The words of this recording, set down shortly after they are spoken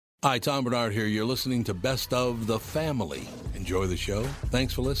Hi, Tom Bernard here. You're listening to Best of the Family. Enjoy the show.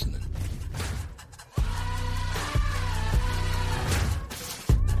 Thanks for listening.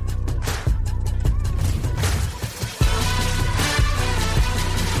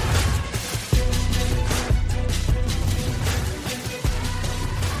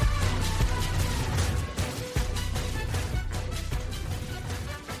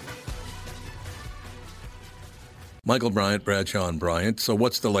 Michael Bryant, Bradshaw and Bryant. So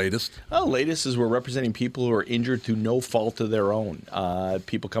what's the latest? Well, the latest is we're representing people who are injured through no fault of their own.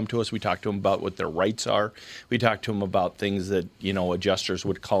 People come to us. We talk to them about what their rights are. We talk to them about things that, adjusters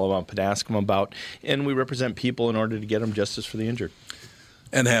would call them up and ask them about. And we represent people in order to get them justice for the injured.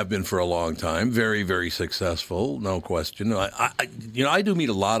 And have been for a long time. Very, very successful, no question. I do meet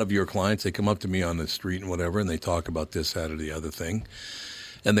a lot of your clients. They come up to me on the street and whatever, and they talk about this, that, or the other thing.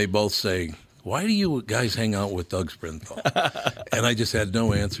 And they both say, why do you guys hang out with Doug Sprinthal? And I just had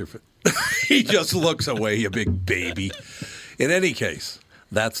no answer for He just looks away, you big baby. In any case,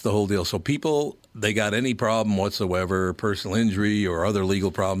 that's the whole deal. So people, they got any problem whatsoever, personal injury or other legal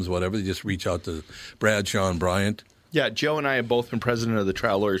problems, whatever, they just reach out to Bradshaw and Bryant. Yeah, Joe and I have both been president of the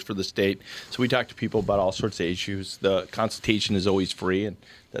trial lawyers for the state, so we talk to people about all sorts of issues. The consultation is always free, and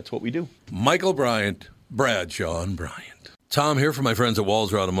that's what we do. Michael Bryant, Bradshaw and Bryant. Tom here from my friends at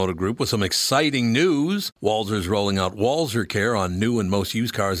Walzer Automotive Group with some exciting news. Walzer's rolling out Walzer Care on new and most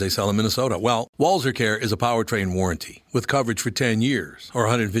used cars they sell in Minnesota. Well, Walzer Care is a powertrain warranty with coverage for 10 years or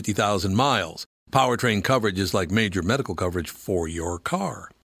 150,000 miles. Powertrain coverage is like major medical coverage for your car.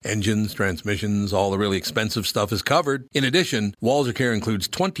 Engines, transmissions, all the really expensive stuff is covered. In addition, Walzer Care includes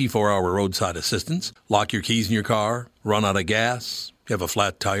 24-hour roadside assistance, lock your keys in your car, run out of gas, you have a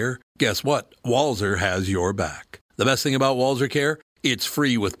flat tire. Guess what? Walzer has your back. The best thing about Walzer Care, it's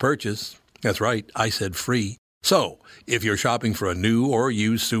free with purchase. That's right, I said free. So, if you're shopping for a new or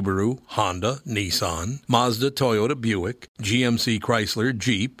used Subaru, Honda, Nissan, Mazda, Toyota, Buick, GMC, Chrysler,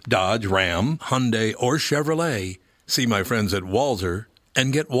 Jeep, Dodge, Ram, Hyundai, or Chevrolet, see my friends at Walzer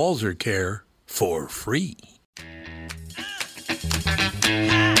and get Walzer Care for free.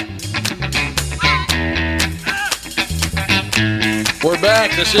 We're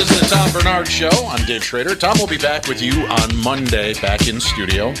back. This is the Tom Bernard Show. I'm Dave Schrader. Tom will be back with you on Monday, back in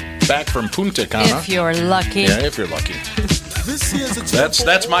studio, back from Punta Cana. If you're lucky. Yeah, if you're lucky.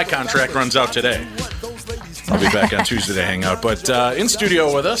 That's my contract runs out today. I'll be back on Tuesday to hang out. But in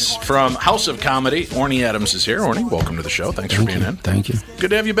studio with us from House of Comedy, Orny Adams is here. Orny, welcome to the show. Thanks for being in. Thank you. Good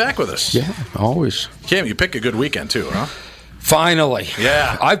to have you back with us. Yeah, always. Cam, you pick a good weekend too, huh? Finally.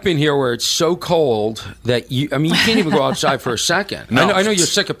 Yeah. I've been here where it's so cold that you can't even go outside for a second. No. I know you're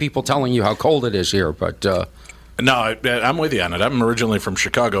sick of people telling you how cold it is here, but... No, I'm with you on it. I'm originally from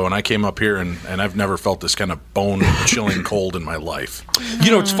Chicago, and I came up here, and I've never felt this kind of bone-chilling cold in my life.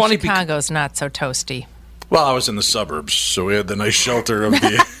 It's funny Chicago's not so toasty. Well, I was in the suburbs, so we had the nice shelter of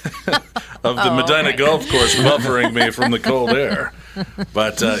the Medina Golf Course buffering me from the cold air.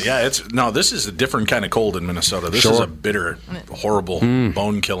 But, this is a different kind of cold in Minnesota. This is a bitter, horrible,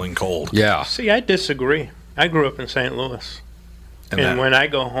 bone-killing cold. Yeah. See, I disagree. I grew up in St. Louis. And when I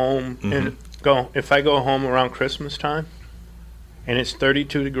go home, if I go home around Christmas time, and it's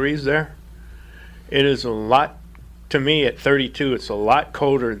 32 degrees there, it is a lot. To me, at 32, it's a lot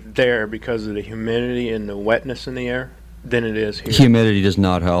colder there because of the humidity and the wetness in the air than it is here. Humidity does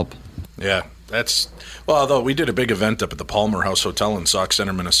not help. Yeah, although we did a big event up at the Palmer House Hotel in Sauk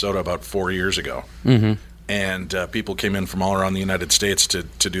Center, Minnesota about 4 years ago. Mm-hmm. And people came in from all around the United States to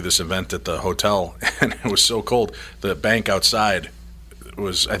do this event at the hotel, and it was so cold. The bank outside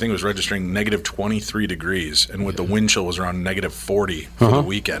was registering negative 23 degrees, and with the wind chill was around negative 40 for the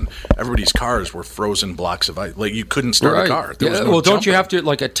weekend. Everybody's cars were frozen blocks of ice. Like, you couldn't start a car. There was no don't you have to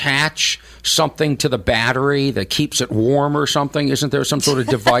attach something to the battery that keeps it warm or something? Isn't there some sort of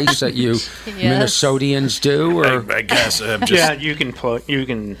device that you Minnesotians do? Or? I guess. You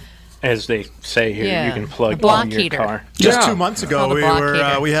can. As they say here, you can plug in your car. Just 2 months ago,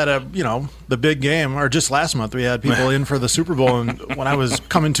 we had the big game, or just last month, we had people in for the Super Bowl. And when I was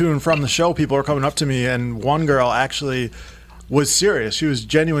coming to and from the show, people were coming up to me, and one girl actually was serious. She was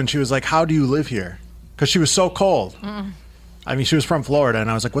genuine. She was like, "How do you live here?" Because she was so cold. I mean, she was from Florida, and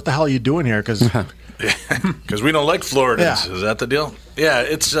I was like, "What the hell are you doing here?" Because we don't like Floridans. Yeah. Is that the deal? Yeah,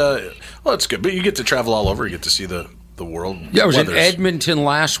 it's it's good, but you get to travel all over. You get to see the world. Yeah, I was in Edmonton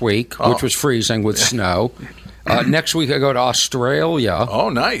last week, which was freezing with snow. Next week I go to Australia. Oh,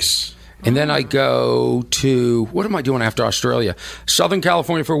 nice. And then I go to, what am I doing after Australia? Southern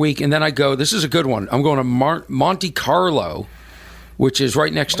California for a week, and then I go, this is a good one, I'm going to Monte Carlo, which is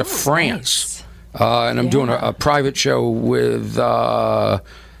right next to France. Nice. And I'm doing a private show with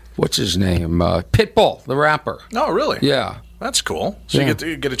what's his name? Pitbull, the rapper. Oh, really? Yeah. That's cool. So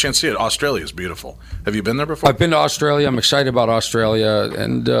you get a chance to see it. Australia is beautiful. Have you been there before? I've been to Australia. I'm excited about Australia,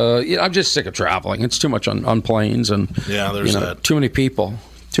 and I'm just sick of traveling. It's too much on planes, and there's that. Too many people.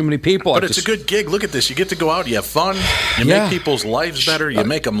 Too many people. But it's a good gig. Look at this. You get to go out. You have fun. You make people's lives better. You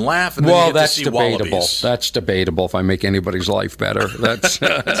make them laugh. And then you get to see debatable. Wallabies. That's debatable. If I make anybody's life better, that's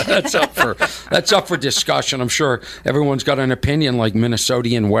up for discussion. I'm sure everyone's got an opinion, like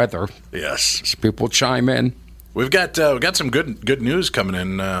Minnesotian weather. Yes, so people chime in. We've got some good news coming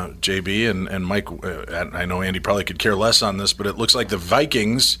in, JB and Mike. I know Andy probably could care less on this, but it looks like the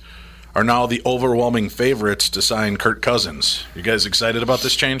Vikings are now the overwhelming favorites to sign Kirk Cousins. You guys excited about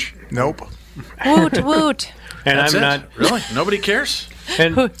this change? Nope. Woot woot. And That's I'm it? not Really. Nobody cares.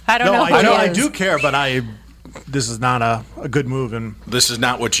 And I don't know. I do care, but this is not a good move. And this is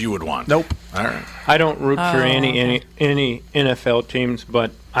not what you would want. Nope. All right. I don't root for any NFL teams,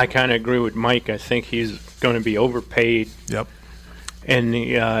 but I kind of agree with Mike. I think he's going to be overpaid. Yep. And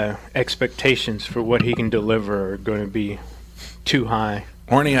the expectations for what he can deliver are going to be too high.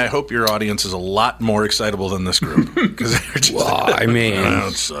 Orny, I hope your audience is a lot more excitable than this group. Because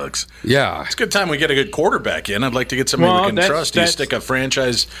it sucks. Yeah. It's a good time we get a good quarterback in. I'd like to get somebody we can trust. You stick a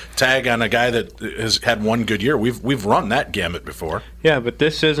franchise tag on a guy that has had one good year. We've run that gamut before. Yeah, but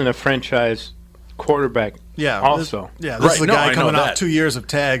this isn't a franchise quarterback. Yeah. Also. This is the guy coming off 2 years of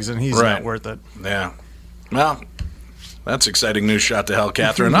tags, and he's not worth it. Yeah. Well, that's exciting news. Shot to hell,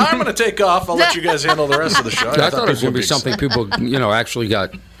 Catherine. I'm going to take off. I'll let you guys handle the rest of the show. I thought it was going to be something people, actually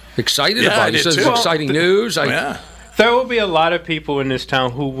got excited about. You said it's exciting news. There will be a lot of people in this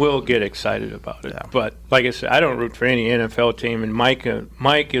town who will get excited about it. Yeah. But like I said, I don't root for any NFL team. And Mike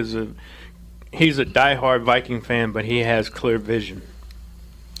he's a diehard Viking fan, but he has clear vision.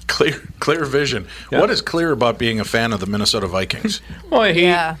 Clear vision. Yep. What is clear about being a fan of the Minnesota Vikings? Well,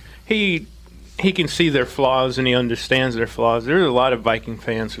 he can see their flaws and he understands their flaws. There's a lot of Viking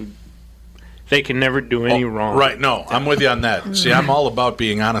fans who they can never do any wrong. Right, no, I'm with you on that. See, I'm all about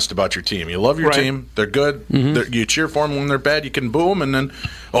being honest about your team. You love your team. They're good. Mm-hmm. You cheer for them when they're bad. You can boo them, and then,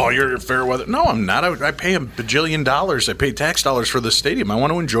 you're fair weather. No, I'm not. I pay $1 bajillion. I pay tax dollars for the stadium. I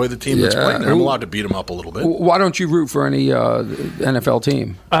want to enjoy the team that's playing there. I'm allowed to beat them up a little bit. Why don't you root for any NFL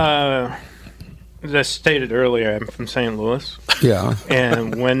team? As I stated earlier, I'm from St. Louis. Yeah.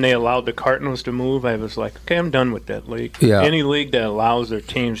 And when they allowed the Cardinals to move, I was like, okay, I'm done with that league. Yeah. Any league that allows their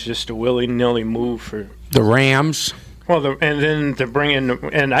teams just to willy-nilly move for... The Rams. Well, and then to bring in...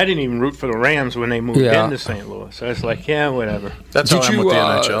 And I didn't even root for the Rams when they moved into St. Louis. So I was like, yeah, whatever. That's how I'm with the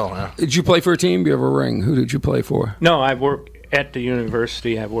NHL. Yeah. Did you play for a team? Do you have a ring? Who did you play for? No, I work at the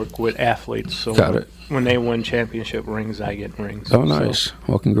university. I work with athletes. So Got it. When they win championship rings, I get rings. Oh, nice. So,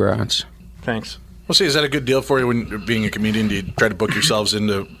 well, congrats. Thanks. Well, see, is that a good deal for you when being a comedian? Do you try to book yourselves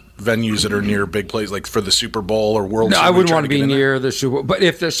into venues that are near big places, like for the Super Bowl or World Series? No, I wouldn't want to be near the Super Bowl. But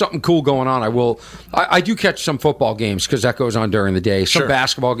if there's something cool going on, I will. I do catch some football games because that goes on during the day. Some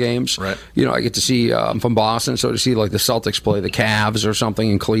basketball games. Right. I get to see, I'm from Boston, so to see like the Celtics play the Cavs or something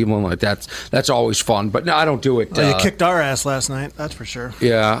in Cleveland, like that's always fun. But no, I don't do it. You kicked our ass last night, that's for sure.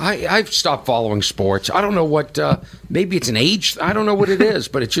 Yeah, I've stopped following sports. I don't know what, maybe it's an age, I don't know what it is,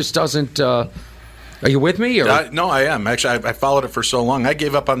 but it just doesn't... Are you with me? Or? No, I am. Actually, I followed it for so long. I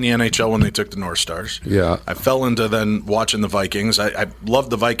gave up on the NHL when they took the North Stars. Yeah. I fell into then watching the Vikings. I loved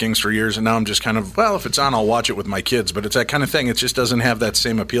the Vikings for years, and now I'm just kind of, if it's on, I'll watch it with my kids. But it's that kind of thing. It just doesn't have that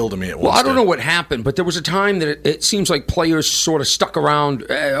same appeal to me. Well, I don't know what happened, but there was a time that it seems like players sort of stuck around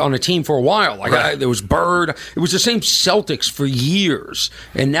on a team for a while. Like there was Bird. It was the same Celtics for years.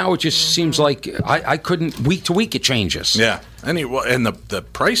 And now it just seems like I couldn't, week to week, it changes. Yeah. And the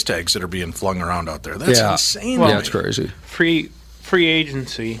price tags that are being flung around out there, that's insane. Well, that's crazy. Free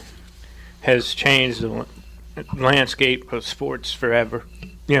agency has changed the landscape of sports forever.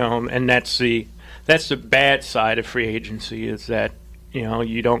 And that's the bad side of free agency is that,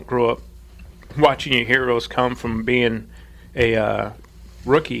 you don't grow up watching your heroes come from being a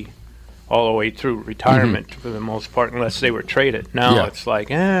rookie all the way through retirement for the most part, unless they were traded. Now it's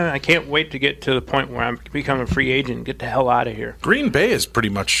like, I can't wait to get to the point where I'm becoming a free agent and get the hell out of here. Green Bay has pretty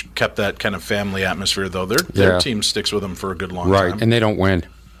much kept that kind of family atmosphere, though. Their team sticks with them for a good long time. Right, and they don't win.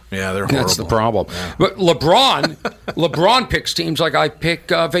 Yeah, they're horrible. That's the problem. Yeah. But LeBron picks teams like I pick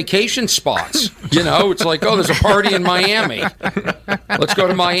vacation spots. It's like, there's a party in Miami. Let's go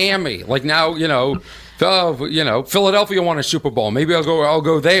to Miami. Like now, Philadelphia won a Super Bowl. Maybe I'll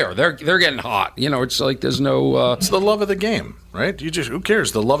go there. They're getting hot. It's like there's no. It's the love of the game. right? Who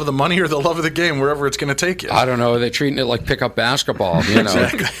cares? The love of the money or the love of the game, wherever it's going to take you. I don't know. They're treating it like pickup basketball, you know.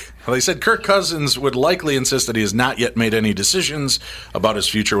 Exactly. Well, they said Kirk Cousins would likely insist that he has not yet made any decisions about his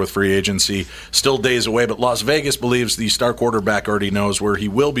future with free agency. Still days away, but Las Vegas believes the star quarterback already knows where he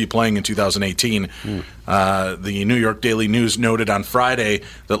will be playing in 2018. The New York Daily News noted on Friday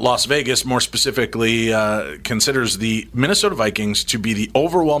that Las Vegas, more specifically, considers the Minnesota Vikings to be the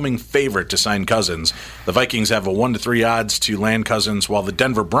overwhelming favorite to sign Cousins. The Vikings have a 1-3 odds to land Cousins, while the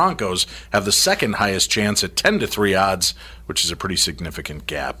Denver Broncos have the second highest chance at 10-3 odds, which is a pretty significant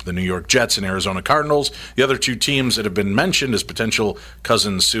gap. The New York Jets and Arizona Cardinals, the other two teams that have been mentioned as potential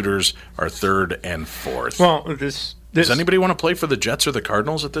Cousins suitors, are third and fourth. Well, does anybody want to play for the Jets or the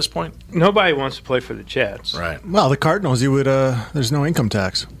Cardinals at this point? Nobody wants to play for the Jets. Right. Well, the Cardinals, you would. There's no income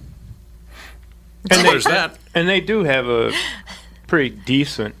tax. And there's that. And they do have a pretty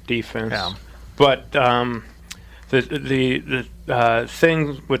decent defense. Yeah. But the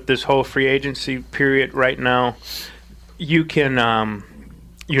thing with this whole free agency period right now, you can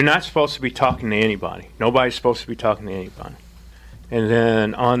you're not supposed to be talking to anybody. Nobody's supposed to be talking to anybody. And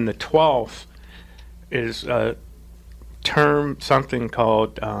then on the 12th is a term, something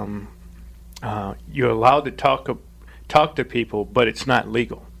called you're allowed to talk to people, but it's not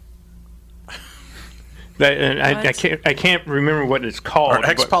legal. I can't remember what it's called. Are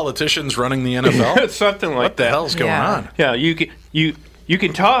ex-politicians running the NFL? Something like that. What the hell's going on? Yeah, you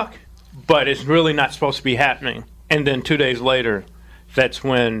can talk, but it's really not supposed to be happening. And then 2 days later, that's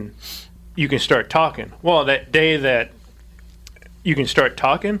when you can start talking. Well, that day that you can start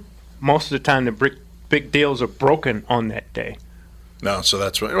talking, most of the time the big deals are broken on that day. No, so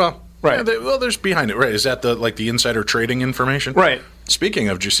that's what. Well, right. Yeah, there's behind it, right? Is that the insider trading information? Right. Speaking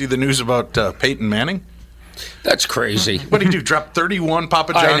of, did you see the news about Peyton Manning? That's crazy. What did he do? Drop 31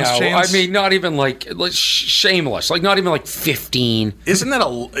 Papa John's chains? I mean, not even like shameless. Like not even like 15. Isn't that a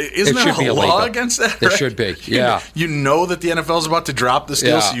law against that? There right? should be. Yeah. You know that the NFL is about to drop this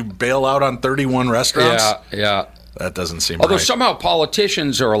deal, so you bail out on 31 restaurants. Yeah. That doesn't seem. Although right. somehow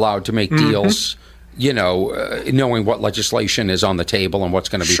politicians are allowed to make deals. You know, knowing what legislation is on the table and what's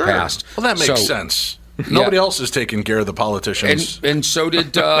going to be passed. Well, that makes sense. Nobody else is taking care of the politicians. And so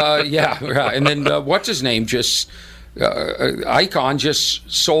did, And then what's his name? Icon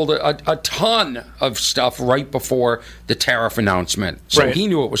just sold a ton of stuff right before the tariff announcement. So he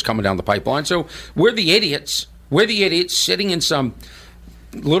knew it was coming down the pipeline. So we're the idiots. We're the idiots sitting in some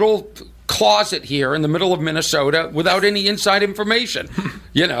little closet here in the middle of Minnesota without any inside information,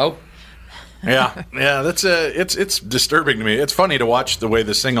 you know. Yeah, that's it's disturbing to me. It's funny to watch the way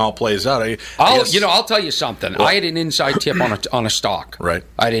this thing all plays out. I'll tell you something. Well, I had an inside tip on a stock. Right.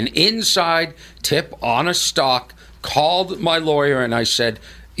 I had an inside tip on a stock. Called my lawyer and I said,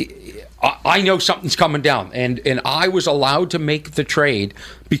 I know something's coming down, and I was allowed to make the trade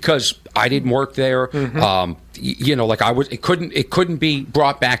because I didn't work there. You know, like it couldn't be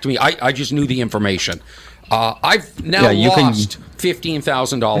brought back to me. I just knew the information. I've now lost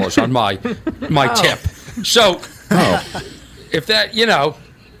 $15,000 on my tip. So if that, you know.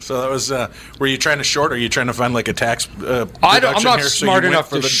 So that was, were you trying to short or are you trying to find like a tax I'm not smart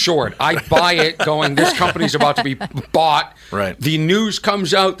enough to short. I buy it going, this company's about to be bought. Right. The news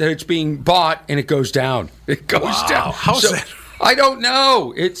comes out that it's being bought and it goes down. It goes down. How's that? I don't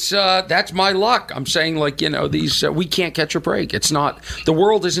know. It's that's my luck. I'm saying, like, you know, these we can't catch a break. It's not, the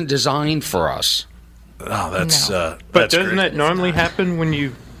world isn't designed for us. Oh, that's but doesn't that normally happen when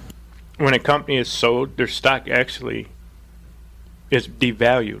a company is sold, their stock actually is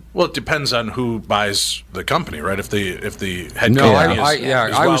devalued? Well, it depends on who buys the company, right? If the head company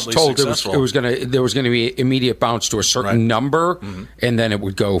I was told there was going to be immediate bounce to a certain number, and then it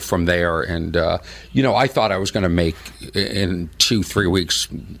would go from there. And you know, I thought I was going to make in 2-3 weeks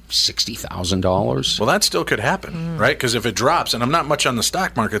 $60,000. Well, that still could happen, right? Because if it drops, and I'm not much on the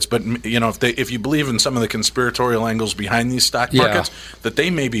stock markets, but you know, if you believe in some of the conspiratorial angles behind these stock markets, that they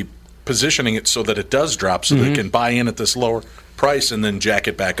may be positioning it so that it does drop, so they can buy in at this lower price and then jack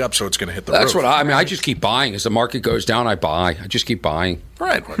it back up so it's going to hit the roof. That's what I mean. I just keep buying. As the market goes down, I buy. I just keep buying.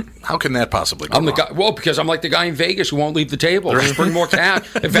 Right. How can that possibly go wrong? Guy, well, because I'm like the guy in Vegas who won't leave the table. Just bring more cash.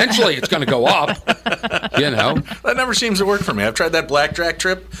 Eventually, it's going to go up. You know? That never seems to work for me. I've tried that blackjack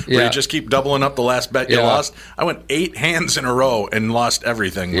trip where you just keep doubling up the last bet you lost. I went 8 hands in a row and lost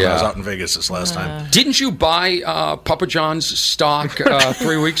everything when I was out in Vegas this last time. Didn't you buy Papa John's stock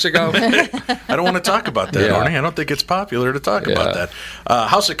 3 weeks ago? I don't want to talk about that, Orny. I don't think it's popular to talk about that.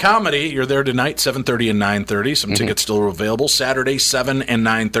 House of Comedy, you're there tonight, 7:30 and 9:30. Some tickets still available. Saturday, 7 and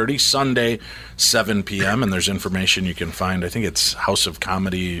 9:30. Sunday, 7 p.m. And there's information you can find. I think it's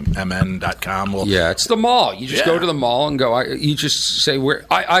houseofcomedymn.com. It's the mall. You just go to the mall and go. You just say where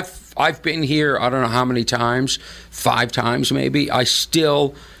I've been here. I don't know how many times, 5 times maybe. I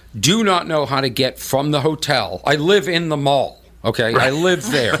still do not know how to get from the hotel. I live in the mall. Okay, I live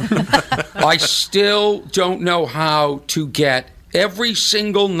there. I still don't know how to get every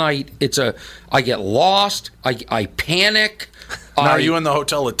single night. I get lost. I panic. Now, are you in the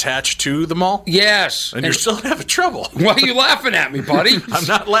hotel attached to the mall? Yes. And you're still having trouble. Why are you laughing at me, buddy? I'm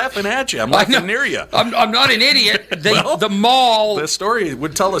not laughing at you. I'm laughing near you. I'm not an idiot. The mall... The story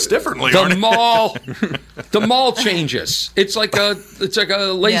would tell us differently. The mall changes. It's like a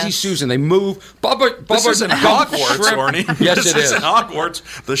lazy Susan. They move. This isn't Hogwarts, Orny. Yes, this it is. Isn't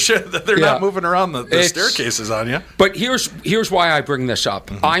Hogwarts. They're not moving around the staircases on you. But here's why I bring this up.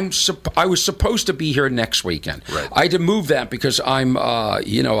 Mm-hmm. I was supposed to be here next weekend. Right. I had to move that because I'm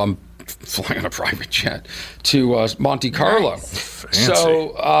flying on a private jet to Monte Carlo. Nice.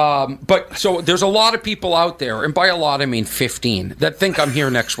 So there's a lot of people out there, and by a lot I mean 15, that think I'm here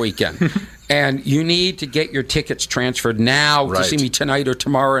next weekend. And you need to get your tickets transferred now to see me tonight or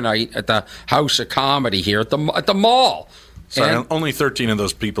tomorrow night at the House of Comedy here at the mall. Sorry, only 13 of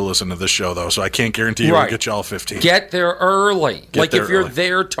those people listen to this show, though, so I can't guarantee you we'll get you all 15. Get there early. If you're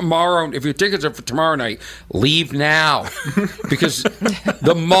there tomorrow, if your tickets are for tomorrow night, leave now. Because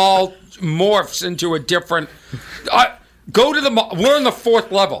the mall morphs into a different... go to the mall. We're on the 4th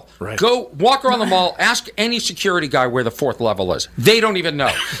level. Right. Go walk around the mall. Ask any security guy where the 4th level is. They don't even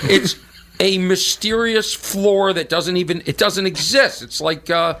know. It's a mysterious floor that doesn't exist. It's like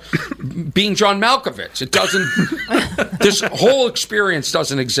being John Malkovich. It doesn't. This whole experience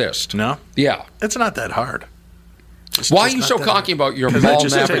doesn't exist. No. Yeah. It's not that hard. Why are you so cocky about your mall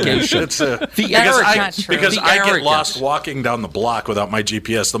navigation? Because I get lost walking down the block without my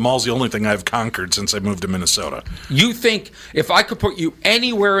GPS. The mall's the only thing I've conquered since I moved to Minnesota. You think if I could put you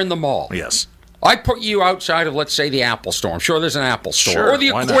anywhere in the mall? Yes. I put you outside of, let's say, the Apple Store. I'm sure there's an Apple Store. Sure, or the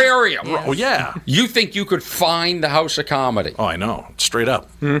aquarium. Yes. Oh, yeah. You think you could find the House of Comedy? Oh, I know. Straight up.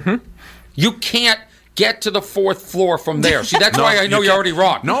 Mm-hmm. You can't get to the 4th floor from there. See, that's why I know you're already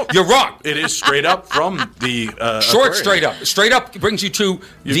wrong. No. You're wrong. It is straight up from the Short straight up. Straight up brings you to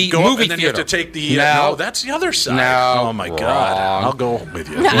the movie theater. Theater. You have to take the... no, that's the other side. No, oh, my God. I'll go with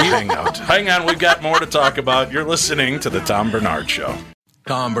you. Hang out. Hang on. We've got more to talk about. You're listening to The Tom Bernard Show.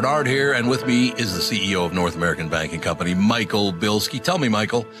 Tom Bernard here, and with me is the CEO of North American Banking Company, Michael Bilski. Tell me,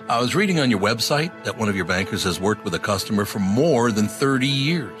 Michael, I was reading on your website that one of your bankers has worked with a customer for more than 30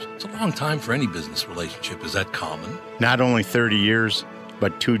 years. It's a long time for any business relationship. Is that common? Not only 30 years,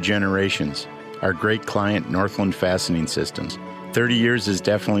 but 2 generations. Our great client, Northland Fastening Systems. 30 years is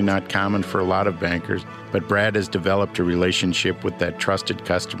definitely not common for a lot of bankers, but Brad has developed a relationship with that trusted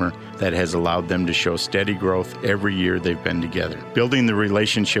customer that has allowed them to show steady growth every year they've been together. Building the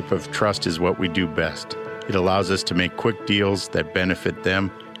relationship of trust is what we do best. It allows us to make quick deals that benefit them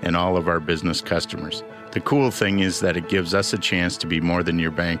and all of our business customers. The cool thing is that it gives us a chance to be more than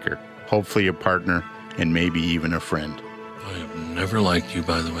your banker, hopefully a partner, and maybe even a friend. I have never liked you,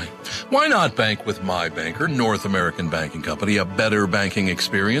 by the way. Why not bank with my banker, North American Banking Company, a better banking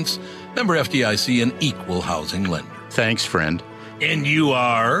experience? Member FDIC, an equal housing lender. Thanks, friend. And you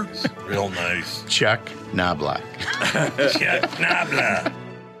are? Real nice. Chuck Knobloch. Chuck Knobloch.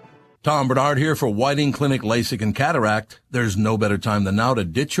 Tom Bernard here for Whiting Clinic LASIK and Cataract. There's no better time than now to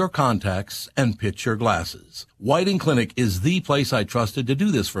ditch your contacts and pitch your glasses. Whiting Clinic is the place I trusted to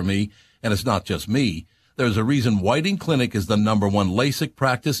do this for me, and it's not just me. There's a reason Whiting Clinic is the #1 LASIK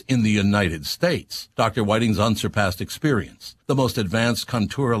practice in the United States. Dr. Whiting's unsurpassed experience, the most advanced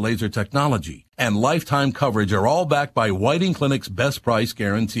Contura laser technology, and lifetime coverage are all backed by Whiting Clinic's best price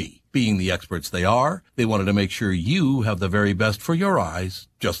guarantee. Being the experts they are, they wanted to make sure you have the very best for your eyes,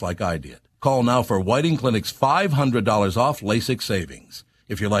 just like I did. Call now for Whiting Clinic's $500 off LASIK savings.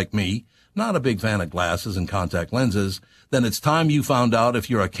 If you're like me, not a big fan of glasses and contact lenses, then it's time you found out if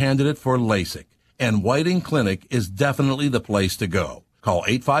you're a candidate for LASIK. And Whiting Clinic is definitely the place to go. Call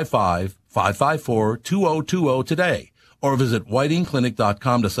 855-554-2020 today or visit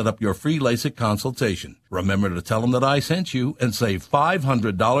whitingclinic.com to set up your free LASIK consultation. Remember to tell them that I sent you and save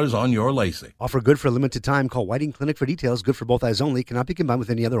 $500 on your LASIK. Offer good for a limited time. Call Whiting Clinic for details. Good for both eyes only. Cannot be combined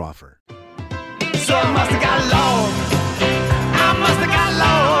with any other offer. So I must have got lost. I must have got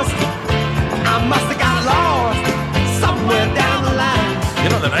lost. I must have got lost somewhere down the line. You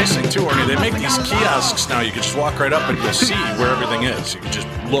know, the nice thing, too, Orny, they make these kiosks now. You can just walk right up and you'll see where everything is. You can just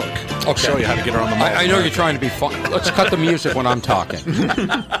look. I'll show you how to get around the mall. I know you're trying to be fun. Let's cut the music when I'm talking.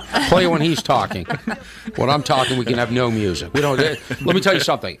 Play when he's talking. When I'm talking, we can have no music. We don't. Let me tell you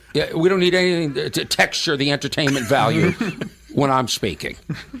something. We don't need anything to texture the entertainment value when I'm speaking.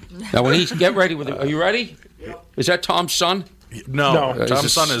 Now, when he's get ready with it. Are you ready? Is that Tom's son? No.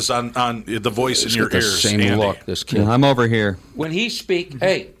 Tom's son is on the voice in your ears. Same Andy. look. This kid. I'm over here. When he speak,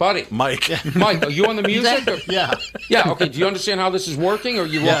 hey, buddy, Mike, are you on the music? Or? Yeah. Yeah. Okay. Do you understand how this is working? Or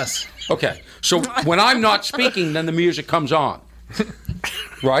you? Yes. Okay. So when I'm not speaking, then the music comes on.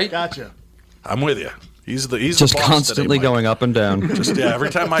 Right. Gotcha. I'm with you. He's just the boss constantly today, going up and down. Just every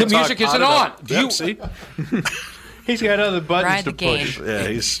time I the talk, music isn't on. Do you see? He's got other buttons Ride to the game. push. Yeah,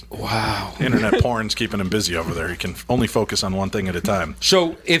 he's internet porn's keeping him busy over there. He can only focus on one thing at a time.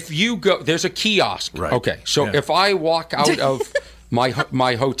 So if you go, there's a kiosk. Right. Okay. So if I walk out of my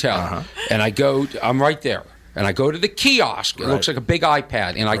hotel and I go, I'm right there, and I go to the kiosk. It looks like a big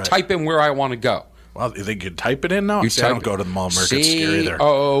iPad, and I type in where I want to go. Well, you think you can type it in now? I don't go to the mall market. It's scary there.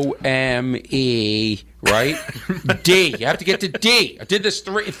 COME, right? D. You have to get to D. I did this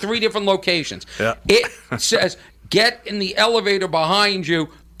three different locations. Yeah. It says, get in the elevator behind you,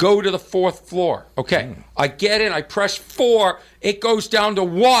 go to the 4th floor. Okay. I get in, I press 4, it goes down to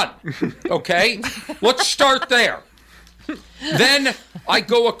 1. Okay? Let's start there. Then I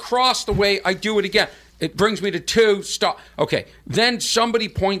go across the way, I do it again. It brings me to 2, stop. Okay, then somebody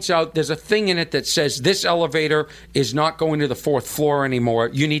points out there's a thing in it that says this elevator is not going to the 4th floor anymore.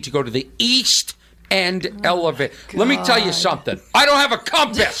 You need to go to the east end elevator. Let me tell you something. I don't have a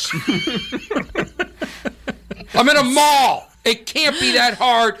compass. I'm in a mall. It can't be that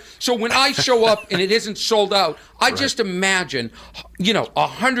hard. So when I show up and it isn't sold out, I just imagine,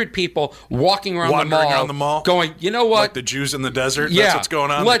 100 people walking around the mall, going, you know what? Like the Jews in the desert? Yeah. That's what's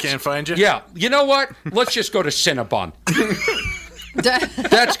going on? They can't find you? Yeah. You know what? Let's just go to Cinnabon.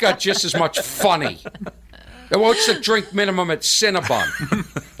 That's got just as much funny. What's the drink minimum at Cinnabon?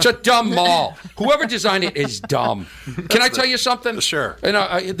 It's a dumb mall. Whoever designed it is dumb. Can I tell you something? Sure. And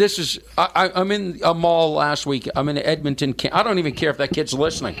I'm in a mall last week. I'm in Edmonton. I don't even care if that kid's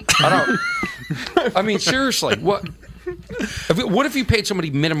listening. I mean, seriously, what if you paid somebody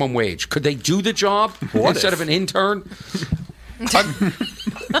minimum wage? Could they do the job instead of an intern?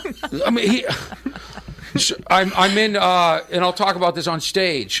 I'm in, and I'll talk about this on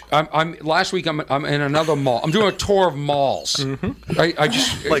stage. Last week I'm in another mall. I'm doing a tour of malls. Mm-hmm. I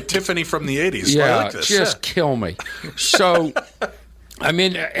just like Tiffany from the 80s. Yeah, I like this. Just kill me. So I'm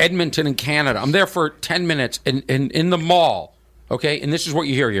in Edmonton in Canada. I'm there for 10 minutes in the mall. Okay, and this is what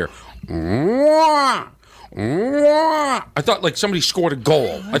you hear here. I thought like somebody scored a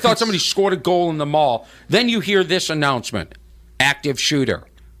goal. I thought somebody scored a goal in the mall. Then you hear this announcement: active shooter.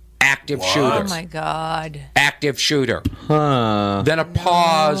 Active shooter. Oh, my God. Active shooter. Then a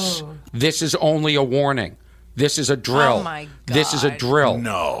pause. No. This is only a warning. This is a drill. Oh, my God. This is a drill.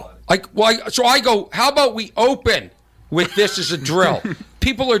 No. So I go, how about we open with this as a drill?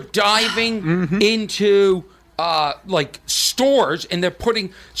 People are diving into stores, and they're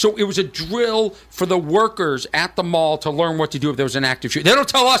putting. So it was a drill for the workers at the mall to learn what to do if there was an active shooter. They don't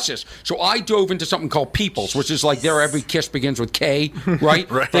tell us this. So I dove into something called People's, which is like their every kiss begins with K, right?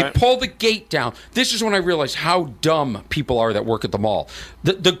 Right. They pull the gate down. This is when I realized how dumb people are that work at the mall.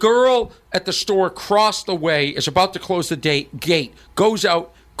 The girl at the store across the way is about to close the gate, goes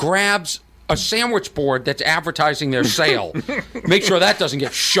out, grabs a sandwich board that's advertising their sale. Make sure that doesn't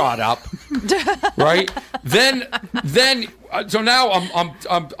get shot up, right? Then, so now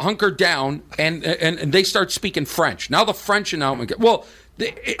I'm hunkered down, and they start speaking French. Now the French announcement. Well,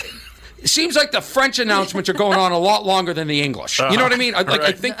 it seems like the French announcements are going on a lot longer than the English. You know what I mean?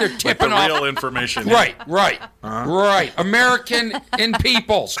 I think they're tipping like the off real information. Right. Right. American in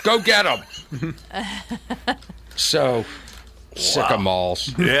Peoples, go get them. So sick of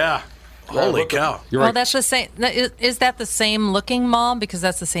malls. Yeah. Holy cow. You're right. That's the same. Is that the same looking mall? Because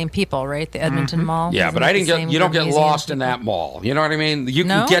that's the same people, right? The Edmonton Mall. Yeah, but I didn't get. You don't get lost in that mall. You know what I mean? You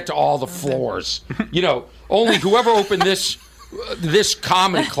can get to all the floors. Only whoever opened this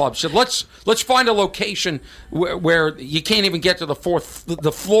comedy club said, let's find a location where you can't even get to the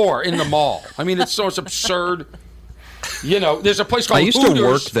floor in the mall. I mean, it's absurd. There's a place called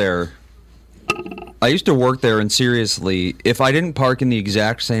Hooters. I used to work there, and seriously, if I didn't park in the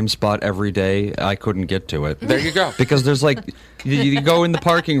exact same spot every day, I couldn't get to it. There you go. Because there's you go in the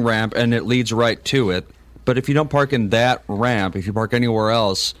parking ramp, and it leads right to it. But if you don't park in that ramp, if you park anywhere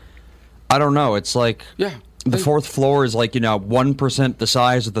else, I don't know. It's like The fourth floor is 1% the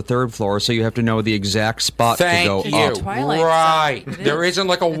size of the third floor, so you have to know the exact spot to go Thank you. Right. There isn't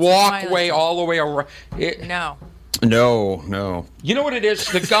like a walkway all the way around. No. You know what it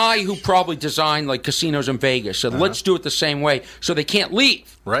is? The guy who probably designed casinos in Vegas said, let's do it the same way so they can't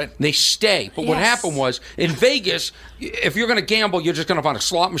leave. Right. They stay. But what happened was, in Vegas, if you're going to gamble, you're just going to find a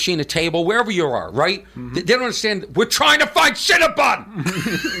slot machine, a table, wherever you are, right? Mm-hmm. They don't understand. We're trying to find Cinnabon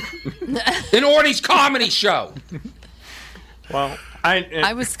in Orny's comedy show. Well,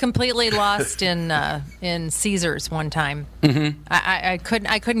 I was completely lost in Caesars one time. Mm-hmm. I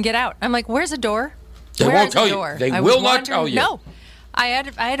couldn't get out. I'm like, where's a door? They won't tell you. They will not tell you. No. I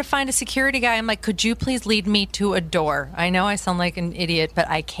had to find a security guy. I'm like, could you please lead me to a door? I know I sound like an idiot, but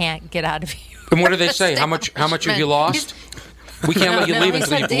I can't get out of here. And what do they say? How much have you lost? We can't let you leave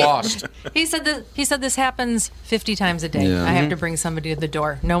until you've lost. He said this happens 50 times a day. Yeah. I have to bring somebody to the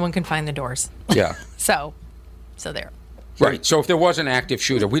door. No one can find the doors. Yeah. So there. Right. So if there was an active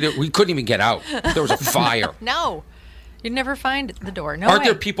shooter, we couldn't even get out. There was a fire. No. You'd never find the door. No Aren't way.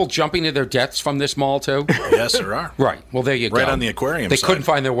 there people jumping to their deaths from this mall, too? Yes, there are. Right. Well, there you go. Right on the aquarium They side. couldn't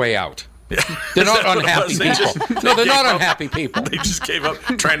find their way out. Yeah. They're not unhappy people. No, they're not unhappy people. They just gave up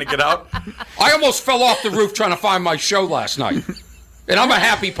trying to get out. I almost fell off the roof trying to find my show last night. And I'm a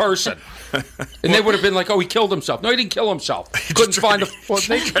happy person. And they would have been like, oh, he killed himself. No, he didn't kill himself. Couldn't find the... Well,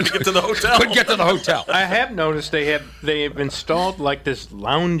 they tried to get to the hotel. Couldn't get to the hotel. I have noticed they have installed this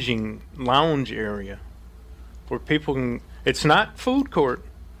lounge area where people can... It's not food court.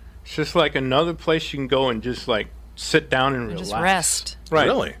 It's just another place you can go and just sit down and relax. Just rest. Right.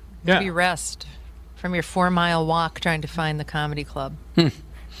 Really? Yeah. Maybe rest from your 4-mile walk trying to find the comedy club. Yeah,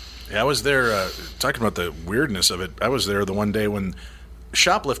 I was there talking about the weirdness of it. I was there the one day when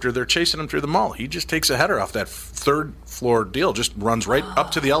shoplifter, they're chasing him through the mall. He just takes a header off that third floor deal, just runs right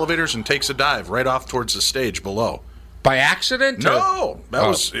up to the elevators and takes a dive right off towards the stage below. By accident? No.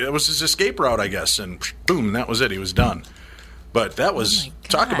 It was his escape route, I guess, and boom, that was it. He was done. But that was,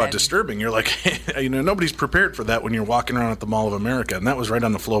 talk about disturbing. You're like, nobody's prepared for that when you're walking around at the Mall of America, and that was right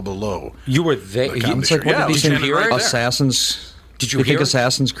on the floor below. You were there. It's like, what did you hear? Assassins. Did you think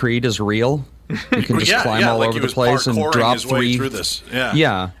Assassin's Creed is real? You can just climb all over the place and drop his way through this.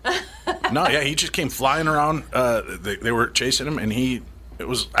 Yeah. No, he just came flying around. They were chasing him, and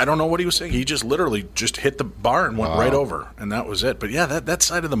I don't know what he was saying. He just literally just hit the bar and went right over, and that was it. But yeah, that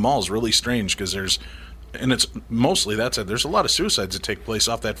side of the mall is really strange because it's mostly that side. There's a lot of suicides that take place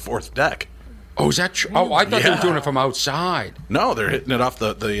off that fourth deck. Oh, is that true? Oh, I thought they were doing it from outside. No, they're hitting it off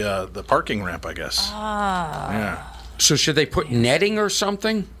the parking ramp, I guess. Yeah. So should they put netting or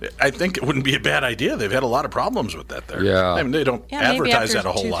something? I think it wouldn't be a bad idea. They've had a lot of problems with that there. Yeah. I mean, they don't advertise that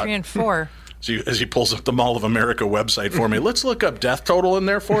a whole 2, lot. 3, and 4. So as he pulls up the Mall of America website for me, let's look up death total in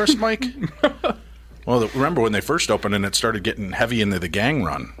there for us, Mike. Well, remember when they first opened and it started getting heavy into the gang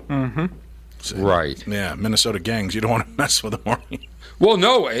run. Mm-hmm. So, right. Yeah, Minnesota gangs. You don't want to mess with them, Orny. Well,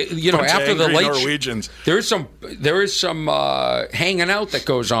 no, after the late Norwegians, there is some hanging out that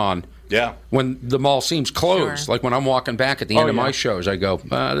goes on. Yeah. When the mall seems closed, like when I'm walking back at the end of my shows, I go,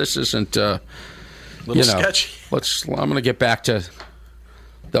 this isn't sketchy. I'm going to get back to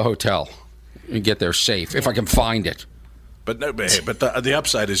the hotel and get there safe if I can find it. But the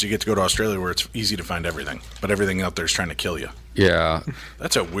upside is you get to go to Australia where it's easy to find everything, but everything out there is trying to kill you. Yeah.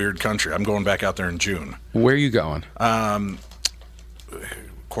 That's a weird country. I'm going back out there in June. Where are you going?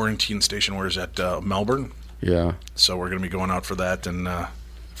 Quarantine station. Where is that? Melbourne. Yeah. So we're going to be going out for that and.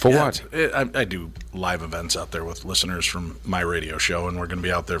 For what? I do live events out there with listeners from my radio show, and we're going to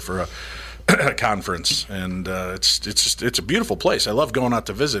be out there for a conference. And it's a beautiful place. I love going out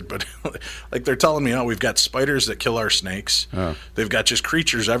to visit, but like they're telling me, we've got spiders that kill our snakes. Oh. They've got just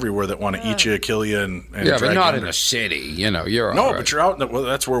creatures everywhere that want to eat you, kill you, and but not in a city. You're no, but you're out.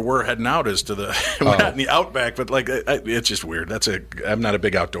 That's where we're heading out is to the we're not in the outback, but it's just weird. I'm not a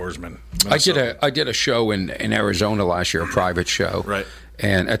big outdoorsman. I did a show in Arizona last year, a private show, right.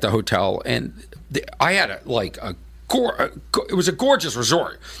 And at the hotel, and I had it was a gorgeous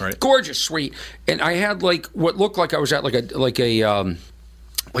resort, right. Gorgeous suite, and I had what looked like I was at a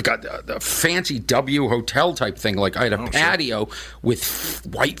fancy W hotel type thing. Like I had a patio with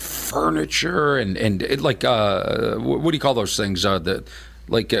white furniture and what do you call those things?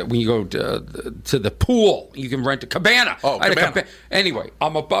 When you go to the pool, you can rent a cabana. Oh, cabana. Anyway,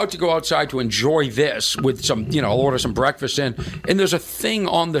 I'm about to go outside to enjoy this with some, I'll order some breakfast in. And there's a thing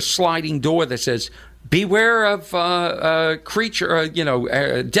on the sliding door that says, beware of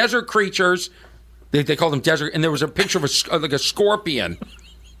desert creatures. They call them desert. And there was a picture of a scorpion.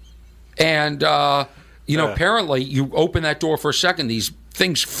 And, apparently you open that door for a second, these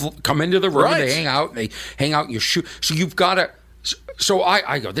things come into the room. They hang out. They hang out in your shoe. So you've got to. So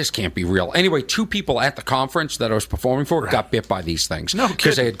I go, this can't be real. Anyway, 2 people at the conference that I was performing for got bit by these things. No,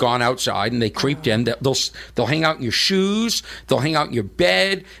 because they had gone outside and they creeped in. They'll hang out in your shoes. They'll hang out in your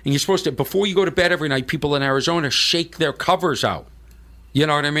bed. And you're supposed to, before you go to bed every night, people in Arizona shake their covers out. You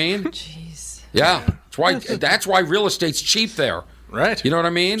know what I mean? Jeez. Yeah. That's why real estate's cheap there. Right. You know what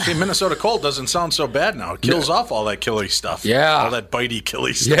I mean? See, Minnesota cold doesn't sound so bad now. It kills off all that killy stuff. Yeah. All that bitey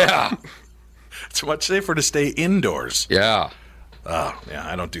killy stuff. Yeah. It's much safer to stay indoors. Yeah. Oh, yeah,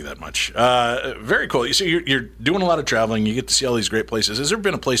 I don't do that much. Very cool. You see, you're doing a lot of traveling. You get to see all these great places. Has there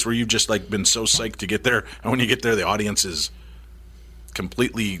been a place where you've just been so psyched to get there, and when you get there, the audience is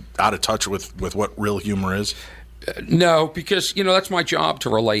completely out of touch with what real humor is? No, because that's my job to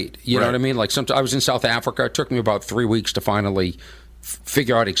relate. You know what I mean? Like sometimes I was in South Africa. It took me about 3 weeks to finally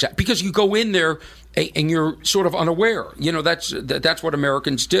figure out exactly, because you go in there and you're sort of unaware. That's what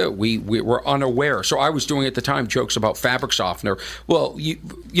Americans do. We're unaware. So I was doing at the time jokes about fabric softener. Well,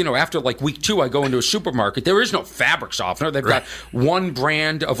 after week 2, I go into a supermarket. There is no fabric softener. They've got one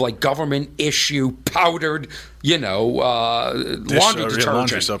brand of government issue powdered, laundry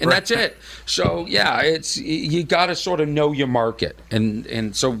detergent, and that's it. So yeah, you got to sort of know your market,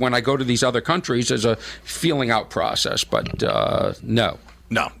 and so when I go to these other countries, there's a feeling out process. But no.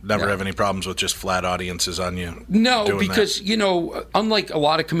 No, never have any problems with just flat audiences on you. No, because unlike a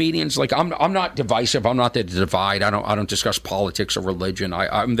lot of comedians, I'm not divisive. I'm not there to divide. I don't discuss politics or religion.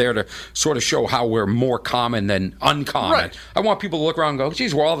 I'm there to sort of show how we're more common than uncommon. Right. I want people to look around and go,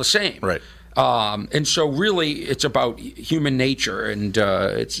 geez, we're all the same. Right. And so really, it's about human nature, and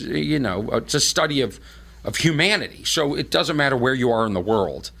it's a study of humanity. So it doesn't matter where you are in the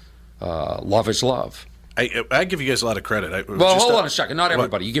world. Love is love. I give you guys a lot of credit. Hold on a second. Not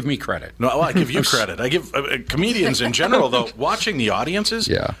everybody. You give me credit. No, I give you credit. I give comedians in general, though, watching the audiences.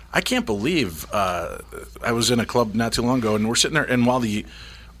 Yeah. I can't believe I was in a club not too long ago, and we're sitting there, and while the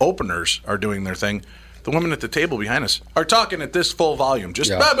openers are doing their thing, the women at the table behind us are talking at this full volume. Just,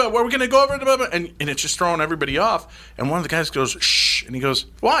 we're going to go over it, and it's just throwing everybody off. And one of the guys goes, shh, and he goes,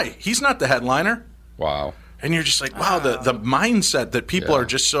 why? He's not the headliner. Wow. And you're just like, wow, the mindset that people are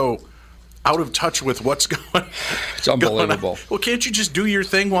just so out of touch with what's going. It's unbelievable. Well, can't you just do your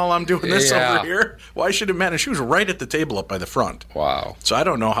thing while I'm doing this over here? Why should it matter? She was right at the table up by the front. Wow. So I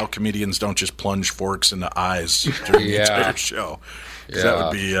don't know how comedians don't just plunge forks into eyes during the entire show. That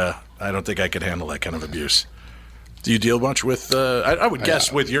would be. I don't think I could handle that kind of abuse. Do you deal much with? I would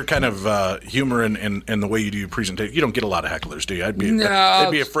guess with your kind of humor and the way you do your presentation, you don't get a lot of hecklers, do you? I'd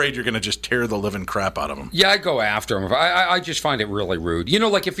be afraid you're going to just tear the living crap out of them. Yeah, I go after them. I just find it really rude.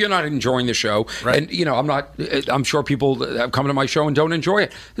 If you're not enjoying the show, and I'm sure people have come to my show and don't enjoy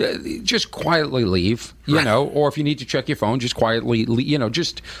it. Just quietly leave. Or if you need to check your phone, just quietly.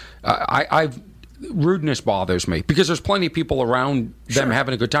 Rudeness bothers me because there's plenty of people around them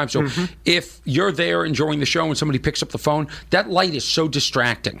having a good time. So if you're there enjoying the show and somebody picks up the phone, that light is so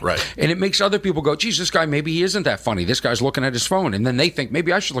distracting. Right. And it makes other people go, geez, this guy, maybe he isn't that funny. This guy's looking at his phone. And then they think,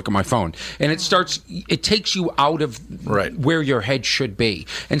 maybe I should look at my phone. And it takes you out of where your head should be.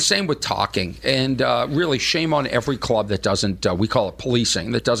 And same with talking. And really, shame on every club that doesn't, we call it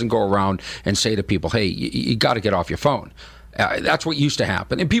policing, that doesn't go around and say to people, hey, you got to get off your phone. That's what used to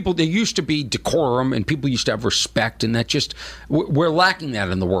happen. And there used to be decorum, and people used to have respect, and that just, we're lacking that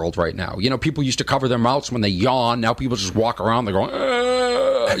in the world right now. People used to cover their mouths when they yawn. Now people just walk around, they're going,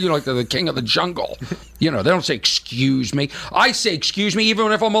 like they're the king of the jungle. They don't say, excuse me. I say, excuse me,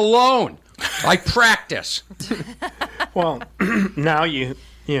 even if I'm alone. I practice. Well, now you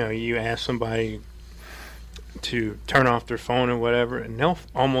ask somebody to turn off their phone or whatever, and they'll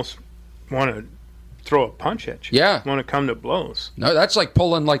almost want to throw a punch at you. Yeah. Want to come to blows. No, that's like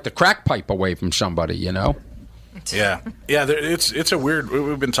pulling the crack pipe away from somebody, Yeah. It's a weird.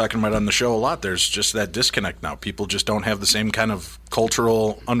 We've been talking about it on the show a lot. There's just that disconnect now. People just don't have the same kind of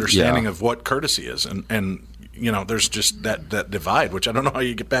cultural understanding of what courtesy is, and there's just that divide, which I don't know how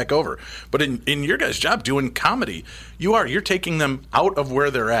you get back over. But in your guys' job doing comedy, you're taking them out of where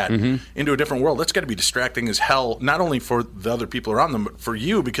they're at into a different world. That's got to be distracting as hell, not only for the other people around them, but for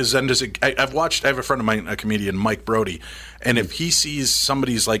you, because then I have a friend of mine, a comedian, Mike Brody, and if he sees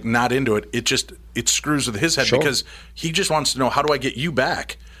somebody's not into it, it screws with his head because he just wants to know, how do I get you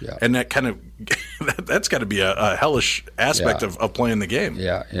back? Yeah. And that kind of that's got to be a hellish aspect of playing the game.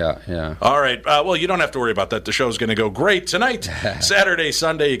 Yeah. All right. Well, you don't have to worry about that. The show's going to go great tonight. Saturday,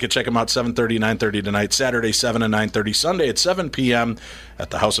 Sunday. You can check them out 7:30, 9:30 tonight. Saturday, 7 and 9:30. Sunday at 7 p.m.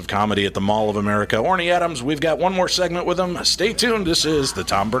 at the House of Comedy at the Mall of America. Orny Adams, we've got one more segment with him. Stay tuned. This is The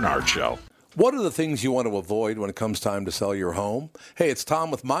Tom Bernard Show. What are the things you want to avoid when it comes time to sell your home? Hey, it's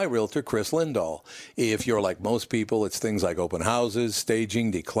Tom with my realtor, Chris Lindahl. If you're like most people, it's things like open houses,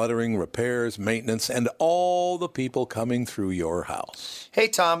 staging, decluttering, repairs, maintenance, and all the people coming through your house. Hey,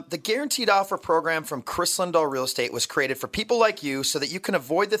 Tom, the Guaranteed Offer program from Chris Lindahl Real Estate was created for people like you so that you can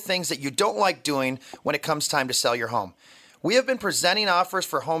avoid the things that you don't like doing when it comes time to sell your home. We have been presenting offers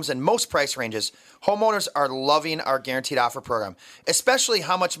for homes in most price ranges. Homeowners are loving our Guaranteed Offer program, especially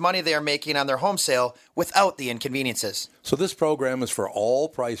how much money they are making on their home sale without the inconveniences. So this program is for all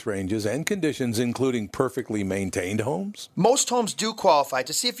price ranges and conditions, including perfectly maintained homes? Most homes do qualify.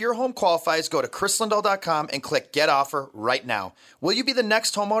 To see if your home qualifies, go to chrislindahl.com and click Get Offer right now. Will you be the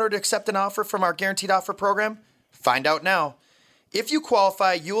next homeowner to accept an offer from our Guaranteed Offer program? Find out now. If you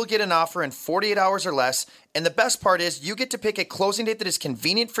qualify, you will get an offer in 48 hours or less, and the best part is you get to pick a closing date that is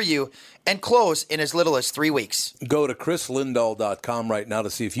convenient for you and close in as little as 3 weeks. Go to chrislindahl.com right now to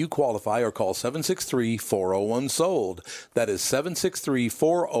see if you qualify or call 763-401-SOLD. That is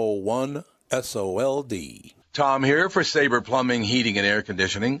 763-401-SOLD. Tom here for Sabre Plumbing, Heating, and Air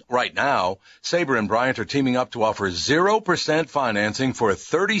Conditioning. Right now, Sabre and Bryant are teaming up to offer 0% financing for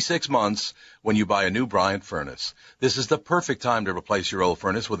 36 months when you buy a new Bryant furnace. This is the perfect time to replace your old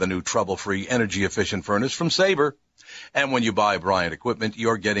furnace with a new trouble-free, energy-efficient furnace from Sabre. And when you buy Bryant equipment,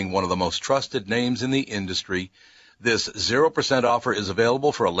 you're getting one of the most trusted names in the industry. This 0% offer is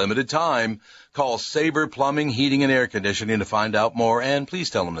available for a limited time. Call Sabre Plumbing, Heating, and Air Conditioning to find out more, and please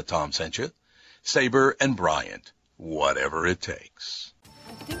tell them that Tom sent you. Sabre and Bryant, whatever it takes.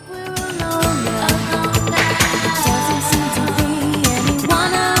 The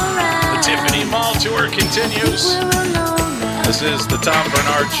Tiffany Mall Tour continues. This is the Tom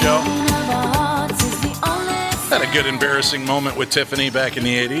Bernard Show. Had a good embarrassing moment with Tiffany back in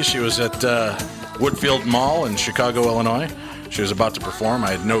the 80s. She was at Woodfield Mall in Chicago, Illinois. She was about to perform.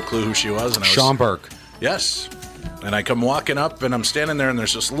 I had no clue who she was. And Sean Burke. Yes. And I come walking up, and I'm standing there, and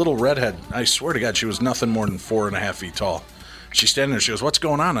there's this little redhead. I swear to God, she was nothing more than 4.5 feet tall. She's standing there. She goes, "What's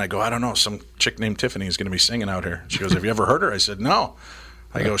going on?" I go, "I don't know. Some chick named Tiffany is going to be singing out here." She goes, "Have you ever heard her?" I said, "No."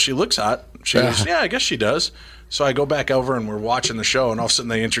 I go, "She looks hot." She goes, "Yeah, I guess she does." So I go back over, and we're watching the show, and all of a sudden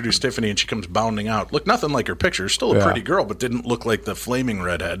they introduce Tiffany, and she comes bounding out. Looked nothing like her picture. Still a pretty girl, but didn't look like the flaming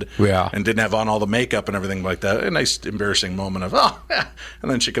redhead. Yeah. And didn't have on all the makeup and everything like that. A nice embarrassing moment of, oh, yeah. And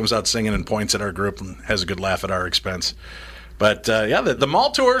then she comes out singing and points at our group and has a good laugh at our expense. But, the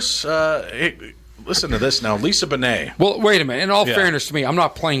mall tours, listen to this now. Lisa Bonet. Well, wait a minute. In all fairness to me, I'm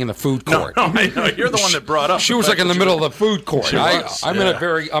not playing in the food court. No, I know. You're the one that brought up. She was like in the middle of the food court.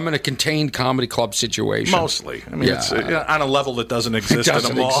 I'm in a contained comedy club situation. Mostly. I mean, it's on a level that doesn't exist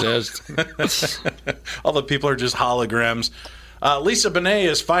in a mall. Exist. All the people are just holograms. Lisa Bonet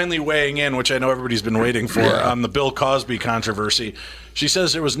is finally weighing in, which I know everybody's been waiting for, on the Bill Cosby controversy. She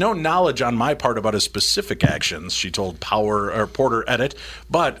says there was no knowledge on my part about his specific actions, she told Porter Edit,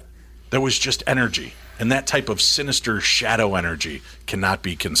 but there was just energy, and that type of sinister shadow energy cannot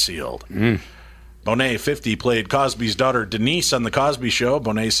be concealed. Bonet, 50, played Cosby's daughter Denise on The Cosby Show.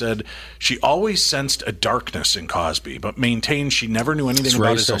 Bonet said she always sensed a darkness in Cosby, but maintained she never knew anything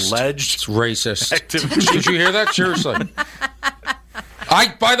about his alleged activities. Did you hear that? Seriously.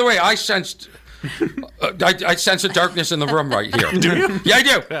 By the way, I sensed... I sense a darkness in the room right here. Do you? Yeah, I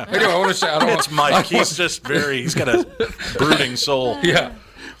do. I do. I want to say... It's Mike. He's got a brooding soul. Yeah.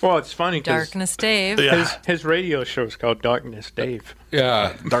 Well, it's funny because Darkness Dave. His radio show is called Darkness Dave.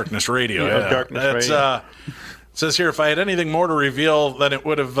 Yeah, Darkness Radio. Darkness Radio. It says here, if I had anything more to reveal than it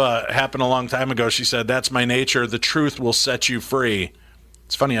would have happened a long time ago, she said, "That's my nature. The truth will set you free."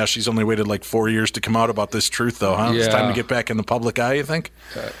 It's funny how she's only waited like 4 years to come out about this truth, though, huh? Yeah. It's time to get back in the public eye, you think?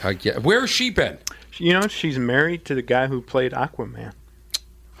 Where has she been? You know, she's married to the guy who played Aquaman.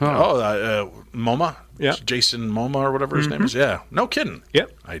 MoMA? Yeah. Jason MoMA or whatever his name is? Yeah. No kidding.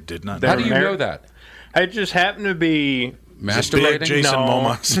 Yep. I did not know. How do you know that? I just happen to be... masturbating? Jason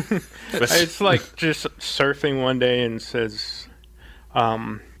MoMA. It's like just surfing one day and says...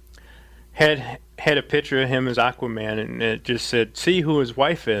 had a picture of him as Aquaman, and it just said, "See who his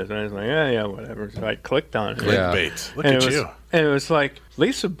wife is." And I was like, yeah, whatever. So I clicked on it. Clickbait. Look at you. And it was like,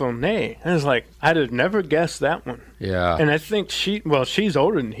 Lisa Bonet. And I was like, I'd have never guessed that one. Yeah. And I think she's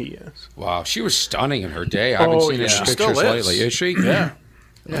older than he is. Wow, she was stunning in her day. I haven't seen any pictures lately. Is she? Yeah.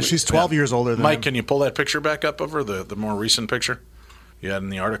 Yeah, she's 12 years older than Mike, him. can you pull that picture back up of her, the more recent picture you had in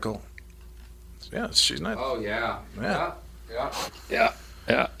the article? Yeah, she's not. Oh, yeah.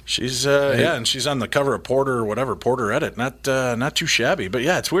 She's and she's on the cover of Porter or whatever, Porter Edit. Not too shabby, but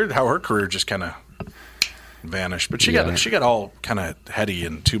yeah, it's weird how her career just kind of vanished. But she got all kind of heady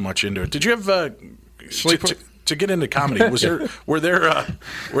and too much into it. Did you have to get into comedy, were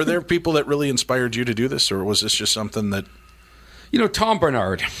there people that really inspired you to do this, or was this just something that? Tom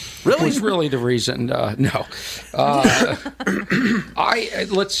Bernard was really the reason. No.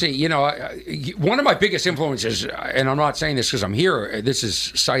 Let's see. One of my biggest influences, and I'm not saying this because I'm here, this is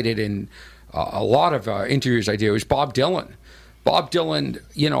cited in a lot of interviews I do, is Bob Dylan. Bob Dylan,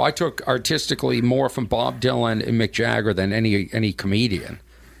 I took artistically more from Bob Dylan and Mick Jagger than any comedian.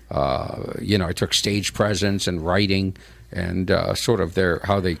 I took stage presence and writing and sort of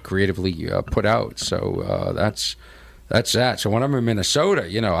how they creatively put out. So that's that. So when I'm in Minnesota,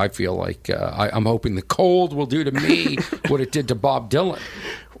 I feel like I'm hoping the cold will do to me what it did to Bob Dylan.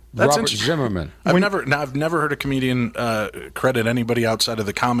 Robert Zimmerman. I've never heard a comedian credit anybody outside of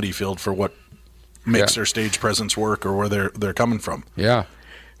the comedy field for what makes their stage presence work or where they're coming from. Yeah.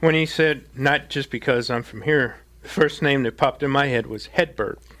 When he said, not just because I'm from here, the first name that popped in my head was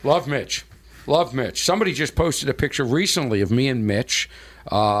Hedberg. Love Mitch. Somebody just posted a picture recently of me and Mitch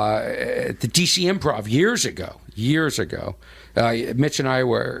at the DC Improv years ago. Mitch and I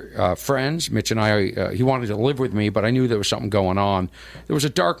were friends. Mitch and I, he wanted to live with me, but I knew there was something going on. There was a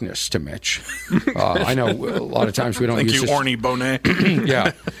darkness to Mitch. I know a lot of times we don't use this. Orny Bonet.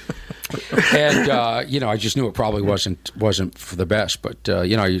 Yeah. And I just knew it probably wasn't for the best. But I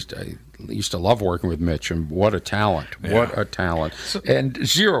used to love working with Mitch, and what a talent! Yeah. What a talent! And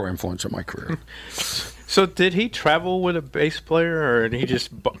zero influence on my career. So did he travel with a bass player, or did he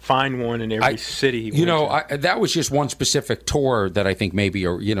just find one in every city he went to? That was just one specific tour that I think maybe,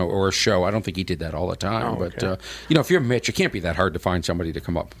 or a show. I don't think he did that all the time. Oh, okay. But if you're Mitch, it can't be that hard to find somebody to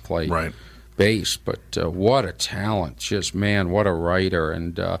come up and play bass. But what a talent! Just man, what a writer!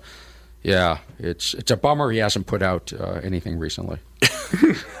 And yeah, it's a bummer he hasn't put out anything recently.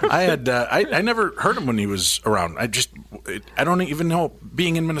 I never heard him when he was around. I don't even know,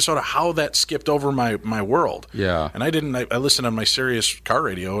 being in Minnesota, how that skipped over my world. Yeah. And I listened on my Sirius car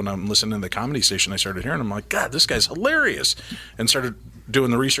radio, and I'm listening to the comedy station. I started hearing him. I'm like, God, this guy's hilarious, and started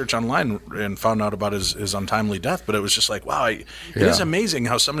doing the research online and found out about his untimely death. But it was just like, wow, it is amazing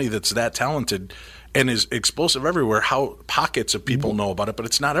how somebody that's that talented and is explosive everywhere, how pockets of people know about it, but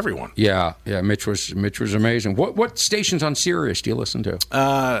it's not everyone. Yeah. Mitch was amazing. What stations on Sirius do you listen to?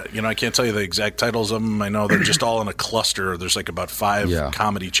 I can't tell you the exact titles of them. I know they're just all in a cluster. There's like about 5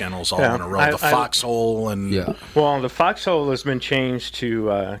 comedy channels all in a row. The Foxhole and well, the Foxhole has been changed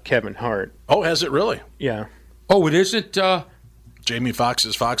to Kevin Hart. Oh, has it really? Yeah. Oh, it isn't. Jamie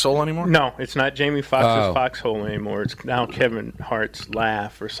Foxx's Foxhole anymore? No, it's not Jamie Foxx's Foxhole anymore. It's now Kevin Hart's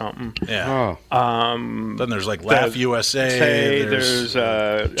Laugh or something. Yeah. Then there's like Laugh USA. There's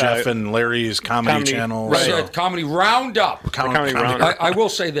Jeff and Larry's comedy channel. Right. So. Comedy Roundup. Comedy Roundup. I will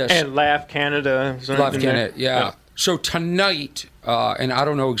say this. And Laugh Canada. Laugh Canada, yeah. So tonight, and I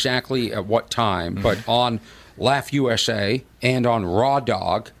don't know exactly at what time, but on Laugh USA and on Raw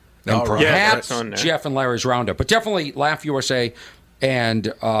Dog, and perhaps Jeff and Larry's Roundup, but definitely Laugh USA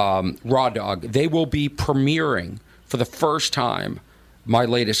and Raw Dog, they will be premiering for the first time my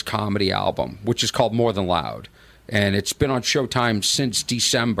latest comedy album, which is called More Than Loud. And it's been on Showtime since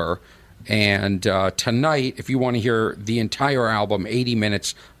December. And tonight, if you want to hear the entire album, 80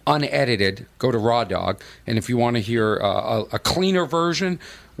 minutes, unedited, go to Raw Dog. And if you want to hear a cleaner version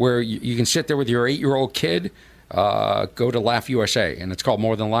where you can sit there with your 8-year-old kid, go to Laugh USA, and it's called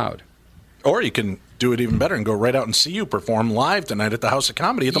More Than Loud. Or you can do it even better and go right out and see you perform live tonight at the House of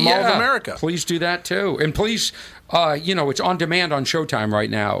Comedy at the Mall of America. Please do that too. And please, it's on demand on Showtime right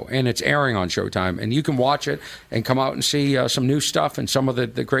now, and it's airing on Showtime. And you can watch it and come out and see some new stuff and some of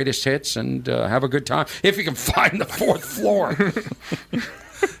the greatest hits and have a good time. If you can find the 4th floor.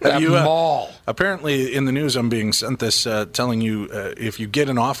 Mall. Apparently, in the news, I'm being sent this telling you if you get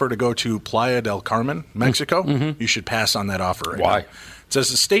an offer to go to Playa del Carmen, Mexico, you should pass on that offer. Why? Now. It says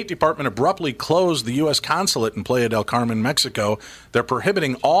the State Department abruptly closed the U.S. consulate in Playa del Carmen, Mexico. They're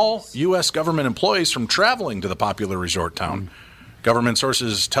prohibiting all U.S. government employees from traveling to the popular resort town. Government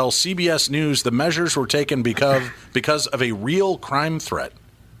sources tell CBS News the measures were taken because of a real crime threat.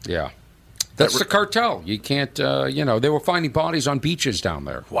 Yeah. That's the cartel. You can't, they were finding bodies on beaches down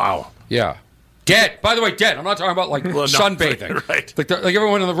there. Wow. Yeah. Dead. By the way, dead. I'm not talking about sunbathing. Right. Like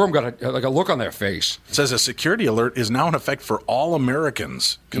everyone in the room got a look on their face. It says a security alert is now in effect for all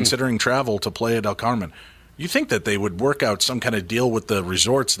Americans considering travel to Playa del Carmen. You think that they would work out some kind of deal with the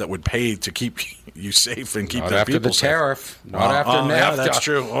resorts that would pay to keep you safe and keep their people safe? Not after the tariff. Not after NAFTA. Yeah, that's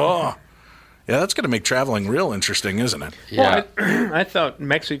true. Oh. Yeah, that's going to make traveling real interesting, isn't it? Yeah. Well, I thought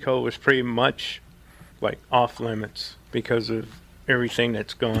Mexico was pretty much like off limits because of everything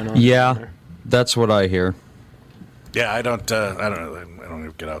that's going on. Yeah, there. That's what I hear. Yeah, I don't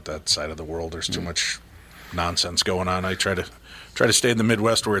even get out that side of the world. There's too much nonsense going on. I try to stay in the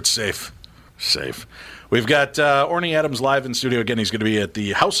Midwest where it's safe. We've got Orny Adams live in studio again. He's going to be at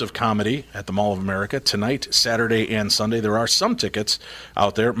the House of Comedy at the Mall of America tonight, Saturday, and Sunday. There are some tickets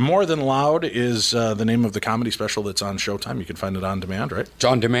out there. More Than Loud is the name of the comedy special that's on Showtime. You can find it on demand, right? It's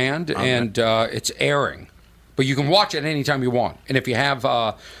on demand, and it's airing. But you can watch it anytime you want. And if you have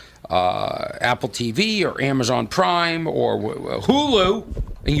Apple TV or Amazon Prime or Hulu,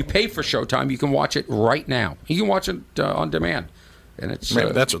 and you pay for Showtime, you can watch it right now. You can watch it on demand. And it's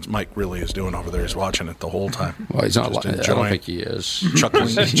maybe that's what Mike really is doing over there. He's watching it the whole time. Well, he's not. I don't think he is. Chuckling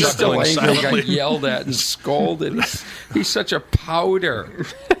still angry. Silently. He got yelled at and scolded. He's such a powder.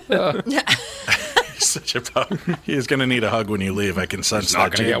 He's such a powder. He is going to need a hug when you leave. I can sense he's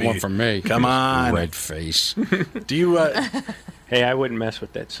not going to get one from me. Come on, red face. Do you? Hey, I wouldn't mess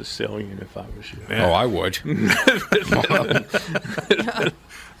with that Sicilian if I was you. Yeah. Oh, I would.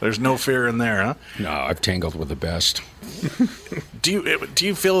 There's no fear in there, huh? No, I've tangled with the best. Do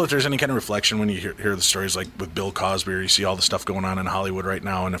you feel that there's any kind of reflection when you hear the stories like with Bill Cosby, or you see all the stuff going on in Hollywood right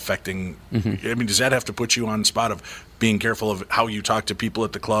now and affecting? Mm-hmm. I mean, does that have to put you on the spot of being careful of how you talk to people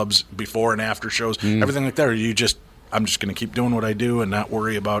at the clubs before and after shows, everything like that? Or I'm just going to keep doing what I do and not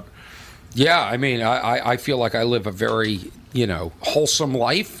worry about? Yeah, I mean, I feel like I live a very wholesome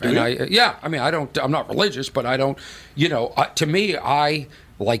life, and I'm not religious, but I don't, to me, I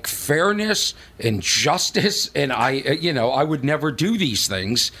like fairness and justice, and I would never do these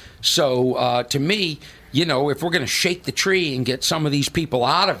things. So to me, if we're going to shake the tree and get some of these people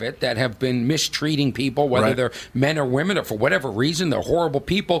out of it that have been mistreating people, whether they're men or women, or for whatever reason they're horrible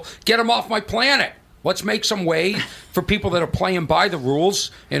people, get them off my planet. Let's make some way for people that are playing by the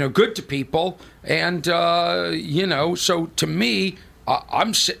rules and are good to people. And, so to me,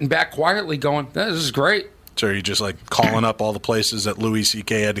 I'm sitting back quietly going, this is great. So are you just like calling up all the places that Louis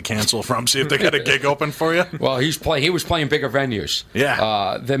C.K. had to cancel from, see if they got a gig open for you? Well, he was playing bigger venues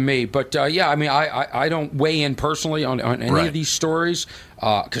than me. But, I mean, I don't weigh in personally on any of these stories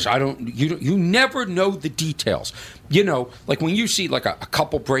because you never know the details. Like when you see like a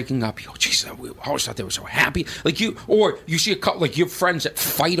couple breaking up, you go, geez, I always thought they were so happy. Like you see a couple, like you have friends that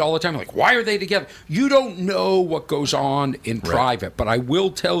fight all the time. Like, why are they together? You don't know what goes on in private. But I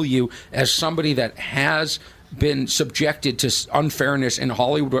will tell you, as somebody that has been subjected to unfairness in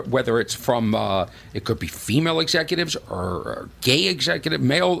Hollywood, whether it's from it could be female executives or gay executives,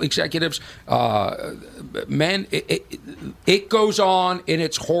 male executives, men. It goes on and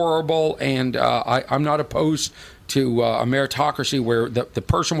it's horrible. And I'm not opposed to a meritocracy where the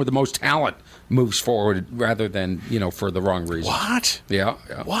person with the most talent moves forward rather than, for the wrong reasons. What? Yeah.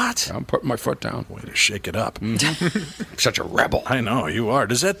 What? I'm putting my foot down. Way to shake it up. Mm-hmm. Such a rebel. I know, you are.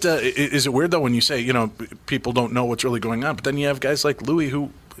 Does that, is it weird, though, when you say, people don't know what's really going on, but then you have guys like Louis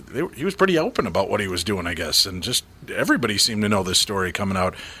who, he was pretty open about what he was doing, I guess, and just everybody seemed to know this story coming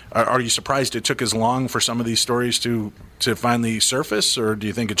out. Are you surprised it took as long for some of these stories to finally surface, or do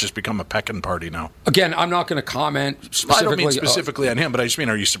you think it's just become a pecking party now? Again, I'm not going to comment specifically. I don't mean specifically on him, but I just mean,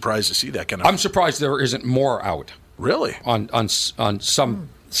 are you surprised to see that kind of? I'm surprised there isn't more out. Really? On some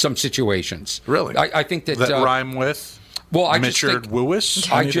situations. Really? I think that rhyme with. Well, Richard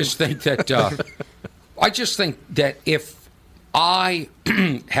Lewis. I just think that if I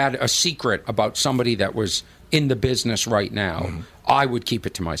had a secret about somebody that was in the business right now, I would keep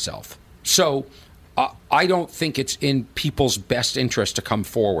it to myself. So I don't think it's in people's best interest to come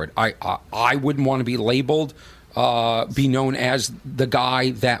forward. I wouldn't want to be labeled, be known as the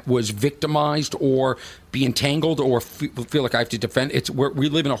guy that was victimized or be entangled or feel like I have to defend. We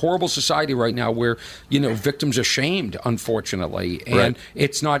live in a horrible society right now where, victims are shamed, unfortunately. And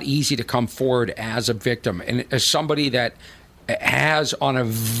it's not easy to come forward as a victim. And as somebody that has on a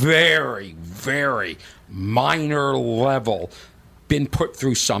very, very minor level been put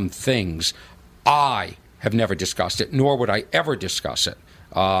through some things, I have never discussed it, nor would I ever discuss it,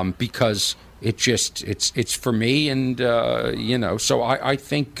 because it's for me, and so I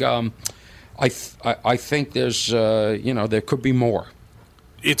think I think there's there could be more.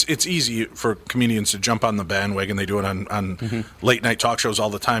 It's easy for comedians to jump on the bandwagon. They do it on late night talk shows all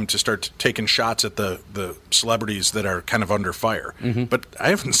the time to start taking shots at the celebrities that are kind of under fire. But I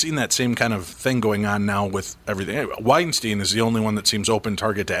haven't seen that same kind of thing going on now with everything. Weinstein is the only one that seems open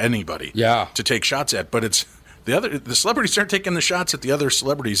target to anybody to take shots at. But it's the celebrities aren't taking the shots at the other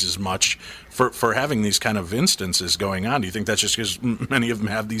celebrities as much for having these kind of instances going on. Do you think that's just because many of them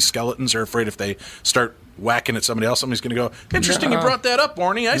have these skeletons, are afraid if they start whacking at somebody else, somebody's going to go, interesting, you brought that up,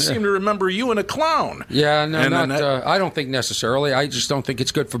 Orny. I seem to remember you and a clown. Yeah, no, I don't think necessarily. I just don't think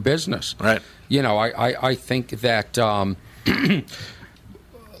it's good for business. Right. I think that,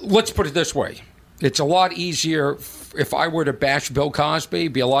 let's put it this way. It's a lot easier if I were to bash Bill Cosby.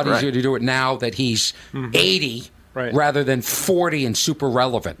 It'd be a lot easier to do it now that he's 80 rather than 40 and super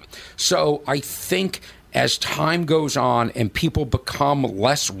relevant. So I think as time goes on and people become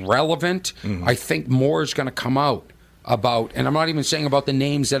less relevant, I think more is going to come out about, and I'm not even saying about the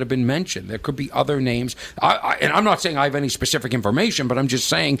names that have been mentioned. There could be other names. And I'm not saying I have any specific information, but I'm just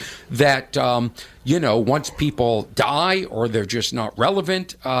saying that, once people die or they're just not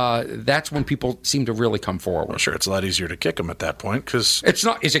relevant, that's when people seem to really come forward. Well, sure, it's a lot easier to kick them at that point because it's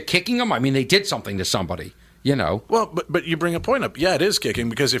not. Is it kicking them? I mean, they did something to somebody. Well, but you bring a point up. Yeah, it is kicking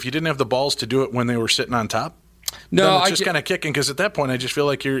because if you didn't have the balls to do it when they were sitting on top, no, it's just kind of kicking because at that point I just feel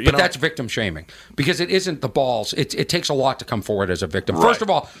like you're. But that's victim shaming because it isn't the balls. It takes a lot to come forward as a victim. Right. First of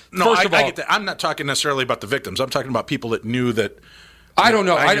all, I get that. I'm not talking necessarily about the victims. I'm talking about people that knew that. I don't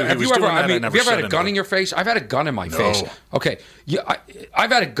know. Have you ever had a gun in your face? I've had a gun in my face. Okay,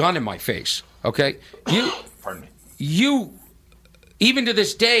 I've had a gun in my face. Okay, Pardon me. Even to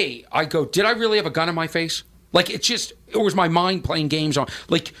this day, I go, did I really have a gun in my face? Like, it was my mind playing games on.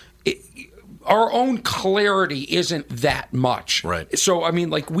 Like, our own clarity isn't that much. Right. So, I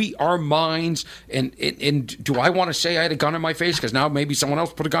mean, our minds, and do I want to say I had a gun in my face? Because now maybe someone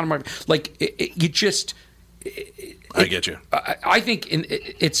else put a gun in my face. Like, I get you. I think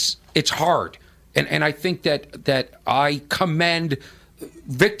it's hard. And I think that I commend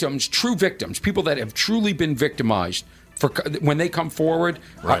victims, true victims, people that have truly been victimized, when they come forward.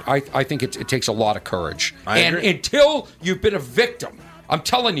 Right. I think it takes a lot of courage. I agree. Until you've been a victim, I'm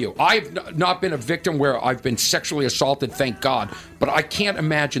telling you, I've not been a victim where I've been sexually assaulted, thank God, but I can't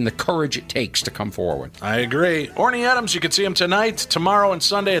imagine the courage it takes to come forward. I agree. Orny Adams, you can see him tonight, tomorrow, and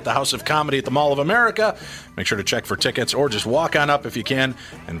Sunday at the House of Comedy at the Mall of America. Make sure to check for tickets or just walk on up if you can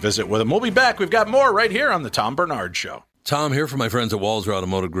and visit with him. We'll be back. We've got more right here on The Tom Bernard Show. Tom here from my friends at Walzer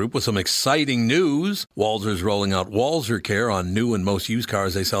Automotive Group with some exciting news. Walzer's rolling out Walzer Care on new and most used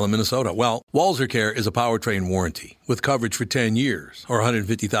cars they sell in Minnesota. Well, Walzer Care is a powertrain warranty with coverage for 10 years or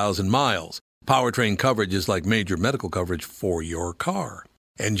 150,000 miles. Powertrain coverage is like major medical coverage for your car.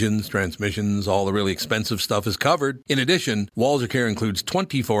 Engines, transmissions, all the really expensive stuff is covered. In addition, Walzer Care includes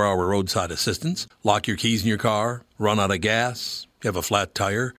 24-hour roadside assistance. Lock your keys in your car, run out of gas, you have a flat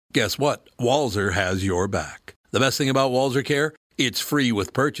tire. Guess what? Walzer has your back. The best thing about Walzer Care, it's free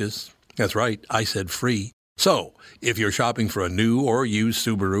with purchase. That's right, I said free. So, if you're shopping for a new or used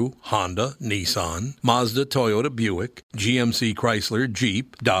Subaru, Honda, Nissan, Mazda, Toyota, Buick, GMC, Chrysler,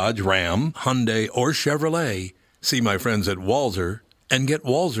 Jeep, Dodge, Ram, Hyundai, or Chevrolet, see my friends at Walzer and get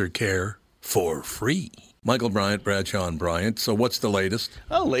Walzer Care for free. Michael Bryant, Bradshaw and Bryant. So what's the latest?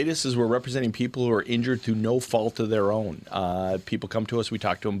 Well, the latest is we're representing people who are injured through no fault of their own. People come to us. We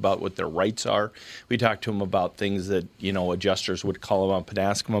talk to them about what their rights are. We talk to them about things that, adjusters would call them up and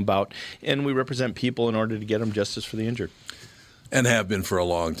ask them about. And we represent people in order to get them justice for the injured. And have been for a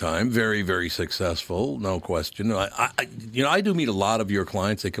long time. Very, very successful, no question. I do meet a lot of your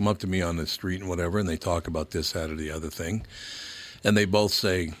clients. They come up to me on the street and whatever, and they talk about this, that, or the other thing. And they both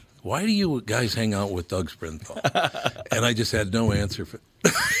say, why do you guys hang out with Doug Sprinthal? And I just had no answer for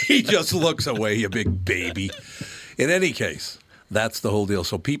He just looks away, you big baby. In any case, that's the whole deal.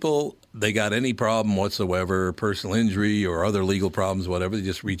 So people, they got any problem whatsoever, personal injury or other legal problems, whatever, they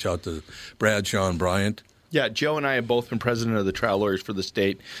just reach out to Bradshaw and Bryant. Yeah, Joe and I have both been president of the trial lawyers for the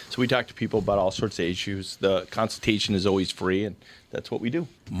state, so we talk to people about all sorts of issues. The consultation is always free, and that's what we do.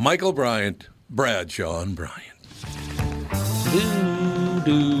 Michael Bryant, Bradshaw and Bryant.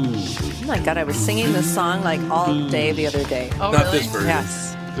 Oh my God, I was singing this song like all day the other day. Oh, not really? This version.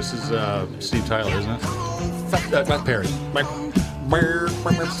 Yes. This is Steve Tyler, isn't it? Not Perry.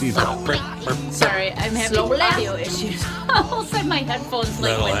 Steve Tyler. Sorry, I'm having audio issues. I'll send my headphones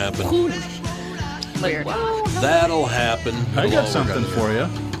like that'll happen. Weird. That'll happen. I got something for you.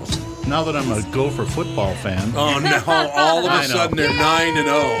 Now that I'm a Gopher football fan. Oh, no. All of a sudden they're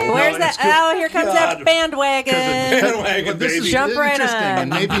 9-0. Where's that? Oh, here comes that bandwagon. Bandwagon, this is jump right interesting, on. and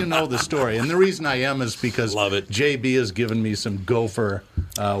maybe you know the story. And the reason I am is because Love it. JB has given me some Gopher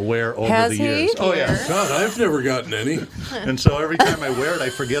wear over Has the he? years. Oh, yeah. God, I've never gotten any. And so every time I wear it, I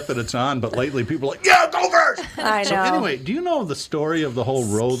forget that it's on. But lately, people are like, yeah, Gophers! I know. So anyway, do you know the story of the whole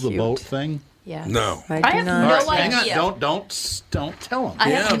row the boat thing? Yeah. No. I have no idea. Hang on. Don't tell them. I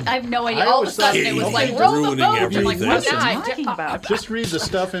have no idea. All of a sudden it was like, roll the boat. I'm like, what are you talking about? Just read the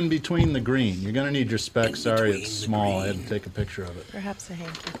stuff in between the green. You're going to need your specs. Sorry, it's small. I had to take a picture of it. Perhaps a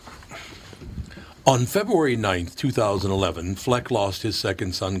hanky. On February 9th, 2011, Fleck lost his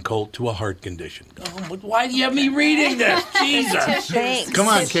second son, Colt, to a heart condition. Oh, why do you have me reading this? Jesus. Thanks. Come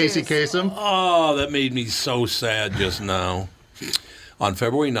on, Casey Kasem. Oh, that made me so sad just now. On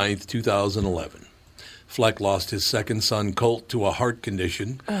February 9th, 2011, Fleck lost his second son, Colt, to a heart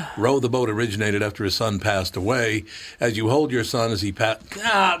condition. Row the Boat originated after his son passed away. As you hold your son as he Come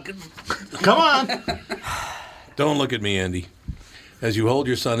on. Don't look at me, Andy. As you hold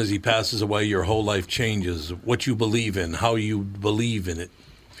your son as he passes away, your whole life changes. What you believe in, how you believe in it.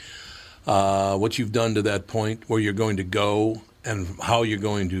 What you've done to that point, where you're going to go, and how you're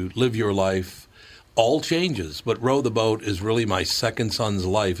going to live your life, all changes. But Row the Boat is really my second son's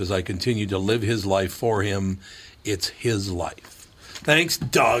life. As I continue to live his life for him, it's his life. Thanks,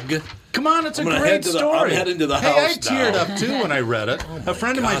 Doug. Come on, it's a great story. I'm heading to the house I teared up, too, when I read it. A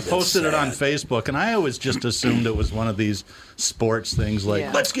friend of mine posted it on Facebook, and I always just assumed it was one of these sports things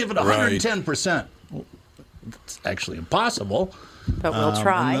like, let's give it 110%. Well, it's actually impossible. But we'll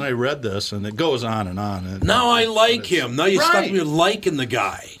try. And then I read this, and it goes on and on. Now I like him. Now you stuck me liking the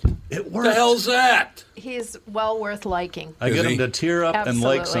guy. It worked. What the hell's that? He's well worth liking. I get him to tear up and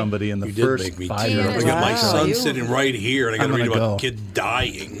like somebody in the first 5 years. I got my son sitting right here, and I got to read about a kid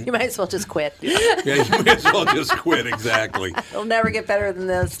dying. You might as well just quit. Yeah, you might as well just quit, exactly. It'll never get better than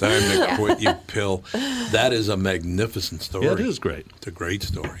this. Time to quit, you pill. That is a magnificent story. Yeah, it is great. It's a great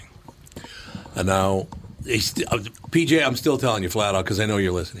story. And now, PJ, I'm still telling you flat out because I know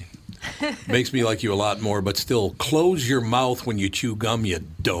you're listening. Makes me like you a lot more, but still, close your mouth when you chew gum, you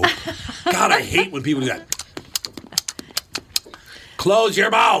dope. God, I hate when people do that. Close your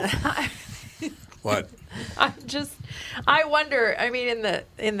mouth. What? I wonder. I mean,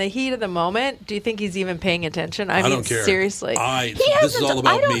 in the heat of the moment, do you think he's even paying attention? I mean, don't care. Seriously, this is all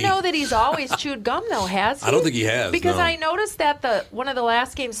about I don't me. know that he's always chewed gum, though. Has he? I don't think he has. Because no. I noticed that one of the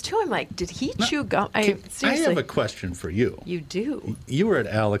last games too. I'm like, did he chew gum? Seriously. I have a question for you. You do. You were at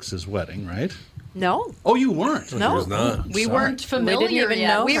Alex's wedding, right? No. Oh, you weren't? No. Was not. We weren't familiar We didn't even yet.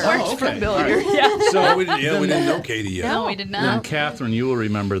 know We her. weren't familiar yet. So we didn't know Katie yet. No, we did not. Then, Catherine, you will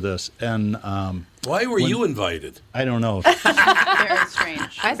remember this. And why were you invited? I don't know. Very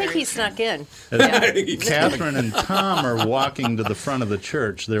strange. I think he snuck in. Catherine and Tom are walking to the front of the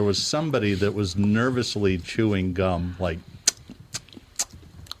church. There was somebody that was nervously chewing gum, like.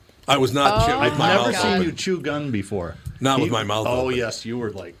 I was not chewing. I've never seen you chew gum before. Not with my mouth open. Oh, yes, you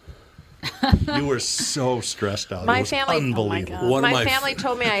were like. You were so stressed out. My it was family, unbelievable. my family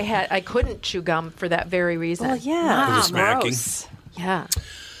told me I couldn't chew gum for that very reason. Well, yeah. For the smacking. Gross. Yeah.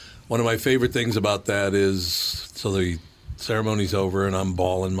 One of my favorite things about that is, so the ceremony's over and I'm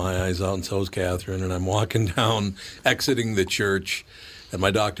bawling my eyes out, and so is Catherine, and I'm walking down, exiting the church, and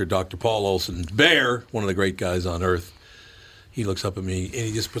my doctor, Dr. Paul Olson Bear, one of the great guys on earth, he looks up at me and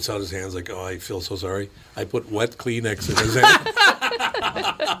he just puts out his hands like, oh, I feel so sorry. I put wet Kleenex in his hand.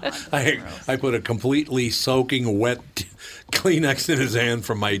 I put a completely soaking wet Kleenex in his hand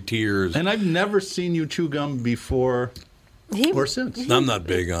from my tears. And I've never seen you chew gum before or since. I'm not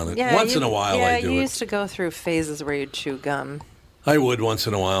big on it. Yeah, once in a while I do you it. used to go through phases where you'd chew gum. I would once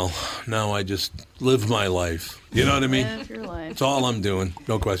in a while. Now I just live my life. You know what I mean? Live your life. That's all I'm doing.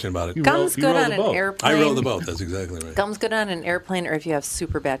 No question about it. Gum's good on an airplane. I row the boat. That's exactly right. Gum's good on an airplane, or if you have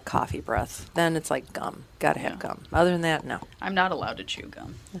super bad coffee breath, then it's like gum. Gotta have gum. Other than that, no. I'm not allowed to chew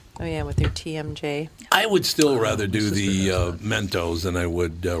gum. Oh yeah, with your TMJ. I would still rather do the Mentos than I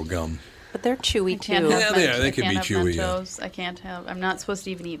would gum. But they're chewy too. They can be chewy. Mentos. I can't have. I'm not supposed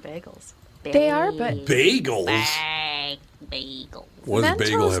to even eat bagels. They are, but bagels. Bagels. What does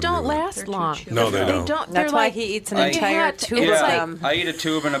bagel Mentos have don't to do with it? last long. No, they don't. That's why he eats an entire tube of them. I eat a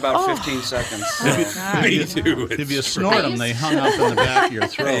tube in about 15 seconds. Me too. If you snort them, they hung up in the back of your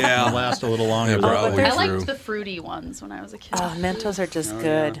throat Yeah. and last a little longer. Probably I true. liked the fruity ones when I was a kid. Oh, Mentos are just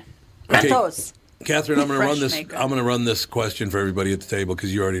good. Okay. Mentos. Catherine, I'm going to run Fresh this. maker. I'm going to run this question for everybody at the table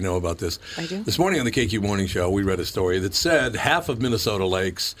because you already know about this. I do. This morning on the KQ Morning Show, we read a story that said half of Minnesota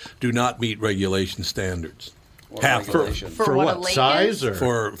lakes do not meet regulation standards. Half For what, a lake size is?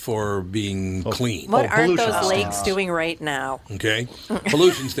 or for being clean. What aren't pollution those lakes standards. doing right now? Okay,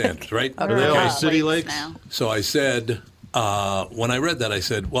 pollution standards, right? Are they all Okay. city Lakes lakes? now. So I said, when I read that, I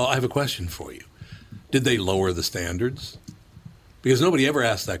said, well, I have a question for you. Did they lower the standards? Because nobody ever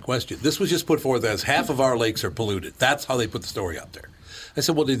asked that question. This was just put forth as half of our lakes are polluted. That's how they put the story out there. I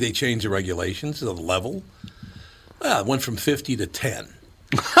said, well, did they change the regulations, the level? Well, it went from 50 to 10.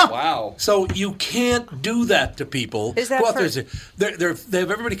 Wow. So you can't do that to people. Is that Go out for- there and say, they have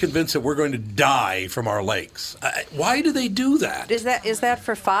everybody convinced that we're going to die from our lakes. Why do they do that? Is that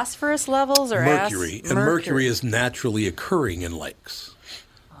for phosphorus levels or Mercury. And mercury is naturally occurring in lakes.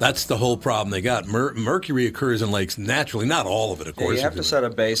 That's the whole problem they got. Mercury occurs in lakes naturally, not all of it, of course. You have to set a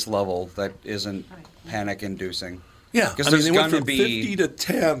base level that isn't Yeah, panic-inducing. Because I mean, there's they went going to from be 50 to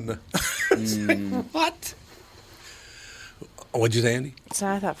 10. It's like, what? What'd you say, Andy? So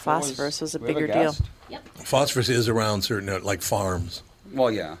I thought phosphorus was a bigger deal. Yep. Phosphorus is around certain, like farms.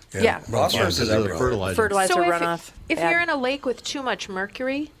 Well, yeah. Yeah. Phosphorus is everywhere. Fertilizer So runoff. if you're in a lake with too much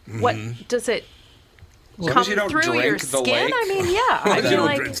mercury, Mm-hmm. what does it long come as you don't through your drink the skin? lake. I mean, yeah. Well, I you mean, don't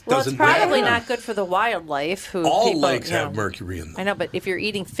like, drink- Well, it's doesn't probably matter. not good for the wildlife. Who All people, lakes you know, have mercury in them. I know, but if you're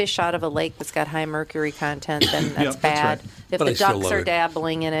eating fish out of a lake that's got high mercury content, then that's Yep, that's bad. right. If But I the still ducks love are it.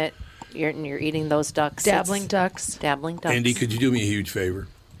 dabbling in it, you're eating those ducks. Dabbling ducks. Dabbling ducks. Andy, could you do me a huge favor?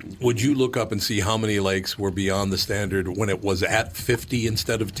 Would you look up and see how many lakes were beyond the standard when it was at 50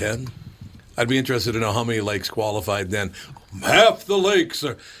 instead of 10? I'd be interested to know how many lakes qualified then. Half the lakes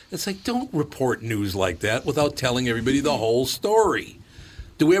are. It's like, don't report news like that without telling everybody the whole story.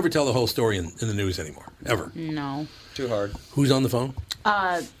 Do we ever tell the whole story in the news anymore? Ever? No. Too hard. Who's on the phone?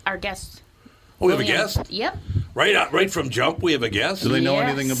 Our guest. Oh, we have a William. guest? Yep. Right from jump, we have a guest. Do they know Yes.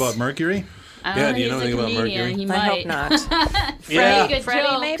 anything about mercury? Yeah, do you know he's a anything about comedian. mercury? He I might. hope not. Yeah. Good Freddie,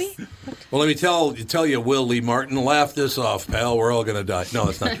 jokes. maybe? Well, let me tell you, Will Lee Martin, laugh this off, pal. We're all going to die. No,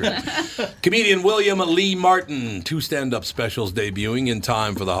 that's not true. Comedian William Lee Martin, 2 stand-up specials debuting in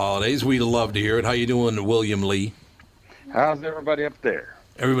time for the holidays. We'd love to hear it. How you doing, William Lee? How's everybody up there?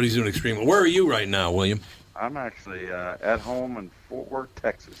 Everybody's doing extremely. Where are you right now, William? I'm actually at home in Fort Worth,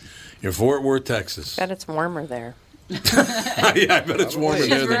 Texas. You're Fort Worth, Texas. Bet it's warmer there. Yeah, I bet it's warmer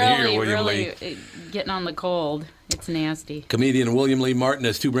there than here, William Lee. Getting on the cold. It's nasty. Comedian William Lee Martin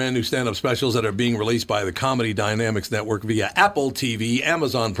has 2 brand new stand-up specials that are being released by the Comedy Dynamics Network via Apple TV,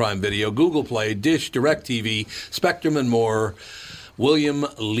 Amazon Prime Video, Google Play, Dish, DirecTV, Spectrum, and more. William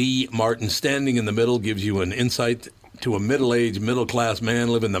Lee Martin, Standing in the Middle, gives you an insight to a middle-aged, middle-class man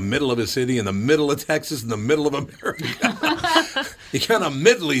living in the middle of his city, in the middle of Texas, in the middle of America. You're kind of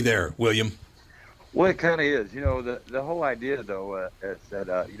middly there, William. Well, it kind of is. You know, the whole idea, though, is that,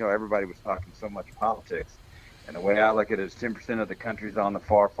 everybody was talking so much politics. And the way I look at it is 10% of the country's on the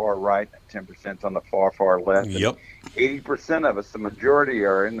far, far right, and 10% on the far, far left. Yep. 80% of us, the majority,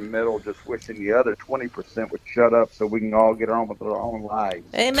 are in the middle just wishing the other 20% would shut up so we can all get on with our own lives.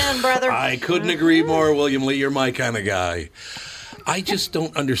 Amen, brother. I couldn't agree more, William Lee. You're my kind of guy. I just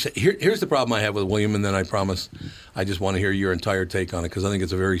don't understand. Here's the problem I have with William, and then I promise I just want to hear your entire take on it because I think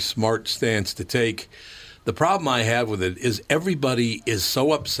it's a very smart stance to take. The problem I have with it is everybody is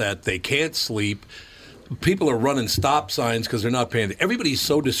so upset they can't sleep. People are running stop signs because they're not paying. Everybody's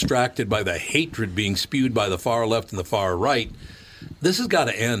so distracted by the hatred being spewed by the far left and the far right. This has got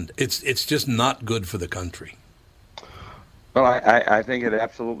to end. It's just not good for the country. Well, I think it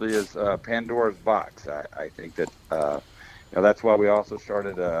absolutely is Pandora's box. I think that that's why we also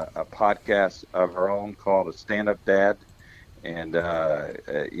started a podcast of our own called A Stand-Up Dad. And,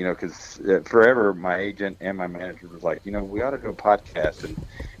 because forever my agent and my manager was like, we ought to do a podcast. And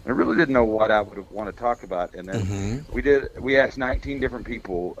I really didn't know what I would want to talk about. And then we asked 19 different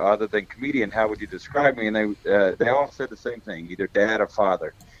people other than comedian, how would you describe me? And they all said the same thing, either dad or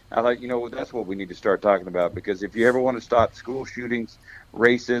father. I thought, that's what we need to start talking about, because if you ever want to stop school shootings,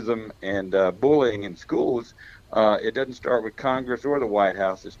 racism, and bullying in schools, it doesn't start with Congress or the White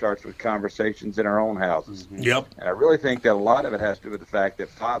House. It starts with conversations in our own houses. Yep. And I really think that a lot of it has to do with the fact that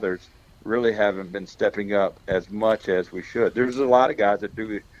fathers really haven't been stepping up as much as we should. There's a lot of guys that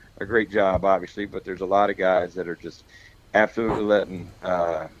do a great job, obviously, but there's a lot of guys that are just absolutely letting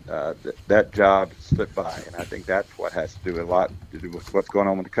that job slip by. And I think that's what has to do a lot to do with what's going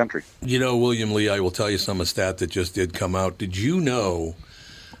on with the country. William Lee, I will tell you a stat that just did come out. Did you know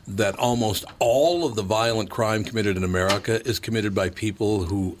that almost all of the violent crime committed in America is committed by people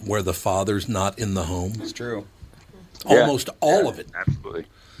where the father's not in the home? It's true. Almost all of it. Absolutely.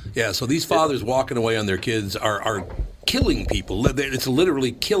 Yeah, so these fathers walking away on their kids are killing people. It's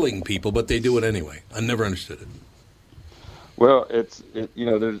literally killing people, but they do it anyway. I never understood it. Well,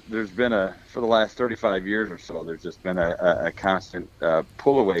 there's been for the last 35 years or so, there's just been a constant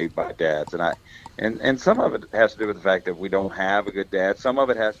pull away by dads, and some of it has to do with the fact that we don't have a good dad. Some of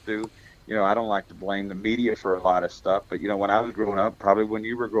it has to do, I don't like to blame the media for a lot of stuff, but when I was growing up, probably when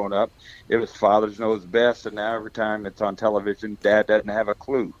you were growing up, it was fathers knows best, and now every time it's on television, dad doesn't have a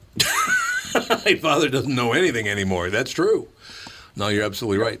clue. My father doesn't know anything anymore. That's true. No, you're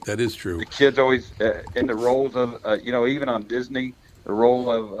absolutely right. That is true. The kids always, in the roles of, even on Disney, the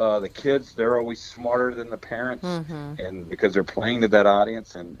role of the kids, they're always smarter than the parents, and because they're playing to that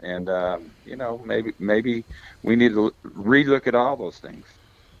audience, and maybe we need to relook at all those things.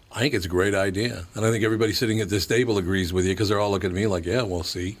 I think it's a great idea, and I think everybody sitting at this table agrees with you because they're all looking at me like, yeah, we'll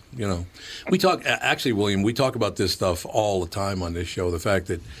see. We talk, actually, William, we talk about this stuff all the time on this show, the fact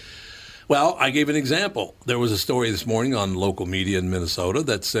that Well, I gave an example. There was a story this morning on local media in Minnesota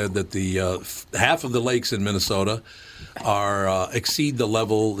that said that the half of the lakes in Minnesota are exceed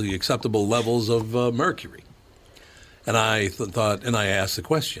the acceptable levels of mercury. And I thought, and I asked the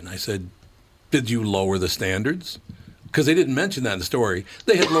question. I said, "Did you lower the standards?" Because they didn't mention that in the story.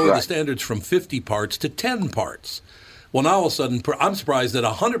 They had lowered the standards from 50 parts to 10 parts. Well, now all of a sudden, I'm surprised that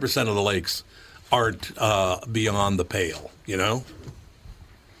 100% of the lakes aren't beyond the pale. You know.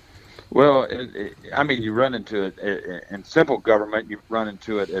 Well, I mean, you run into it in simple government. You run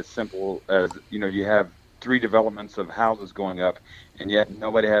into it as simple as, you have 3 developments of houses going up, and yet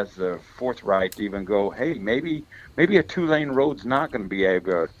nobody has the forthright to even go, hey, maybe a 2-lane road's not going to be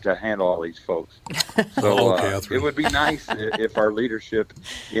able to handle all these folks. So it would be nice if our leadership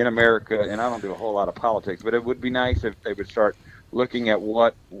in America, and I don't do a whole lot of politics, but it would be nice if they would start looking at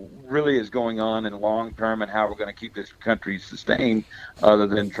what really is going on in the long term and how we're going to keep this country sustained, other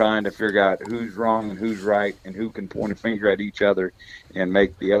than trying to figure out who's wrong and who's right and who can point a finger at each other and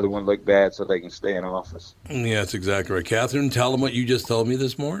make the other one look bad so they can stay in office. Yeah, that's exactly right. Catherine, tell them what you just told me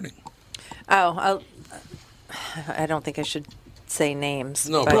this morning. Oh, I don't think I should say names.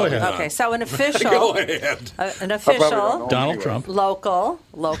 No, probably not. Okay, so an official, Go ahead. An official, Donald Trump, local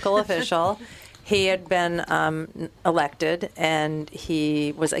official. He had been elected, and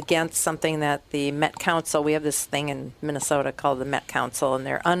he was against something that the Met Council, we have this thing in Minnesota called the Met Council, and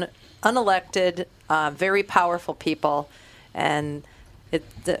they're unelected, very powerful people. And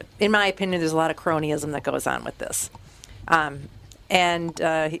in my opinion, there's a lot of cronyism that goes on with this. And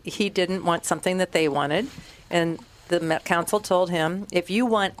he didn't want something that they wanted. And the Met Council told him, if you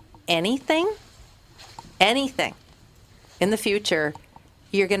want anything in the future,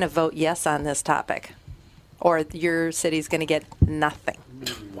 you're going to vote yes on this topic, or your city's going to get nothing.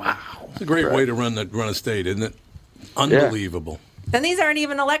 Wow. It's a great way to run a state, isn't it? Unbelievable. And these aren't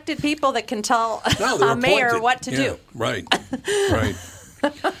even elected people that can tell a mayor what to do. Right.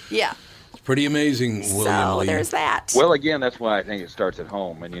 Yeah. It's pretty amazing, William Lee. There's that. Well, again, that's why I think it starts at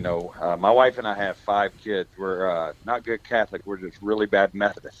home. And, my wife and I have 5 kids. We're not good Catholic. We're just really bad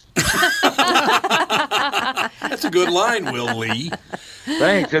Methodists. That's a good line, Will Lee.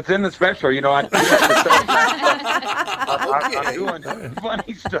 Thanks. It's in the special. I'm doing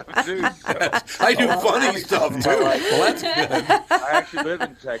funny stuff, too. So. I do funny stuff, too. Well, that's good. I actually live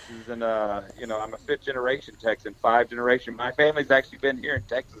in Texas, and, I'm a 5th-generation Texan, 5th-generation. My family's actually been here in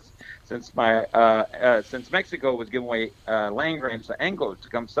Texas since since Mexico was giving away land grants to Anglos to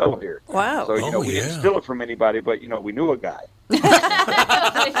come settle here. Wow. So, we didn't steal it from anybody, but, we knew a guy. We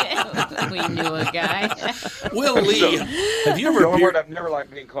knew a guy. Will Lee, have you ever... I've never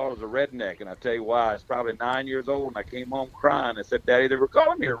liked being called as a redneck, and I'll tell you why. I was probably 9 years old, and I came home crying. I said, Daddy, they were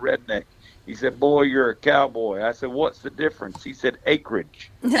calling me a redneck. He said, boy, you're a cowboy. I said, what's the difference? He said,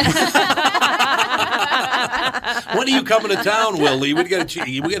 acreage. When are you coming to town, Will Lee? We got to get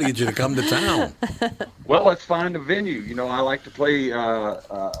you to come to town. Well, let's find a venue. I like to play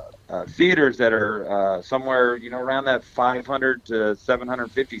theaters that are somewhere, around that 500 to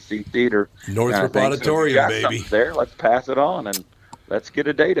 750 seat theater. Northrop Auditorium, baby. There, let's pass it on and let's get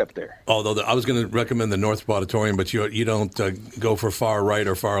a date up there. Although I was going to recommend the Northrop Auditorium, but you don't go for far right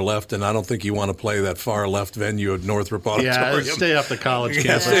or far left, and I don't think you want to play that far left venue at Northrop Auditorium. Yeah, stay off the college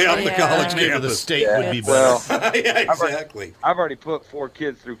campus. Stay off the college Maybe campus. The state would be better. Well, yeah, exactly. I've already put 4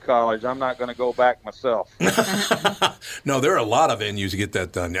 kids through college. I'm not going to go back myself. No, there are a lot of venues to get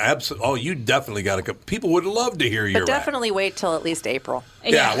that done. Oh, you definitely got to come. People would love to hear your But definitely wait till at least April.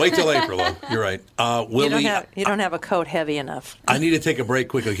 Yeah, wait till April, though. You're right. Willie, you don't have a coat heavy enough. I need to take a break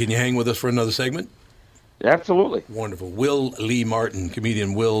quickly. Can you hang with us for another segment? Absolutely. Wonderful. Will Lee Martin,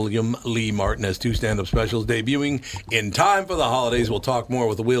 comedian William Lee Martin, has 2 stand-up specials debuting in time for the holidays. We'll talk more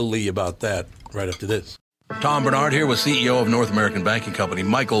with Will Lee about that right after this. Tom Bernard here with CEO of North American Banking Company,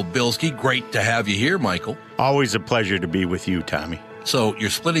 Michael Bilski. Great to have you here, Michael. Always a pleasure to be with you, Tommy. So you're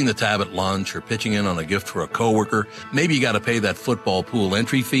splitting the tab at lunch or pitching in on a gift for a coworker. Maybe you got to pay that football pool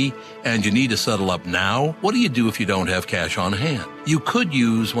entry fee, and you need to settle up now. What do you do if you don't have cash on hand? You could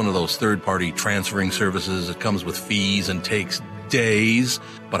use one of those third-party transferring services that comes with fees and takes days.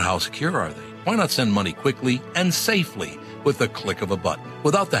 But how secure are they? Why not send money quickly and safely with the click of a button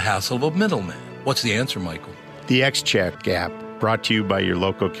without the hassle of a middleman? What's the answer, Michael? The X-Check app, brought to you by your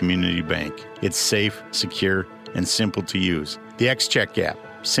local community bank. It's safe, secure, and simple to use. The X-Check app.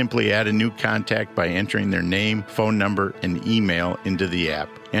 Simply add a new contact by entering their name, phone number, and email into the app.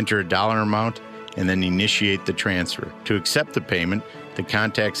 Enter a dollar amount and then initiate the transfer. To accept the payment, The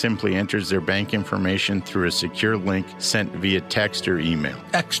contact simply enters their bank information through a secure link sent via text or email.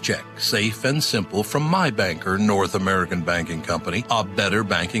 XCheck, safe and simple from my banker, North American Banking Company, a better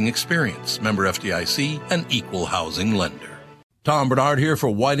banking experience. Member FDIC, an equal housing lender. Tom Bernard here for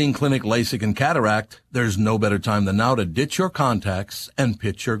Whiting Clinic LASIK and Cataract. There's no better time than now to ditch your contacts and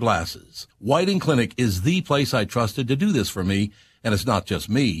pitch your glasses. Whiting Clinic is the place I trusted to do this for me, and it's not just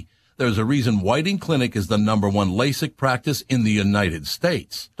me. There's a reason Whiting Clinic is the #1 LASIK practice in the United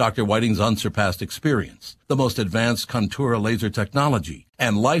States. Dr. Whiting's unsurpassed experience, the most advanced Contura laser technology,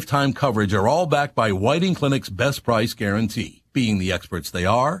 and lifetime coverage are all backed by Whiting Clinic's best price guarantee. Being the experts they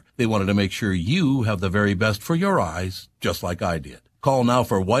are, they wanted to make sure you have the very best for your eyes, just like I did. Call now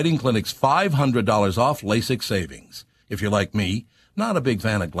for Whiting Clinic's $500 off LASIK savings. If you're like me, not a big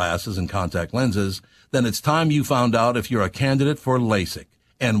fan of glasses and contact lenses, then it's time you found out if you're a candidate for LASIK.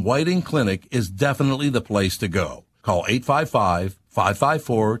 And Whiting Clinic is definitely the place to go. Call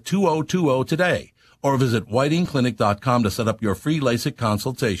 855-554-2020 today or visit whitingclinic.com to set up your free LASIK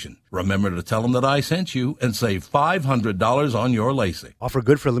consultation. Remember to tell them that I sent you and save $500 on your LASIK. Offer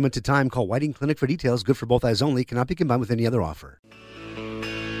good for a limited time. Call Whiting Clinic for details. Good for both eyes only. Cannot be combined with any other offer.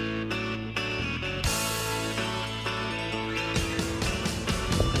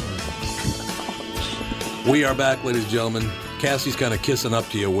 We are back, ladies and gentlemen. Cassie's kind of kissing up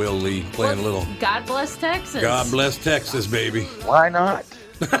to you, Will Lee, playing a little. God bless Texas. God bless Texas, baby. Why not?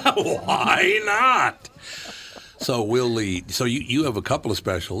 Why not? So, Will Lee, so you have a couple of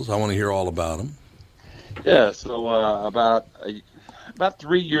specials. I want to hear all about them. Yeah, so about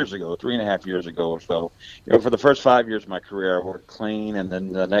 3 years ago, 3.5 years ago or so, for the first 5 years of my career, I worked clean, and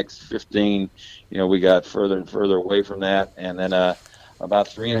then the next 15, we got further and further away from that. And then about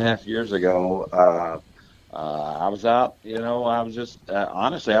 3.5 years ago, I was out, I was just,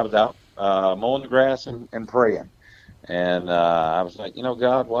 honestly, I was out mowing the grass and praying. And I was like,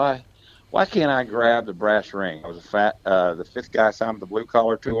 God, why can't I grab the brass ring? I was the fifth guy signed with the Blue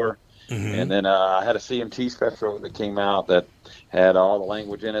Collar Tour. Mm-hmm. And then I had a CMT special that came out that had all the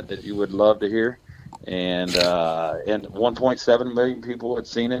language in it that you would love to hear. And 1.7 million people had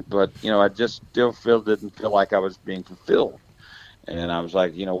seen it, but, I just still didn't feel like I was being fulfilled. And I was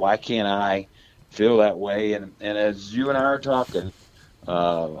like, why can't I feel that way? And as you and I are talking,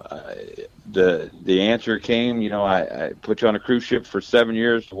 the answer came. I put you on a cruise ship for 7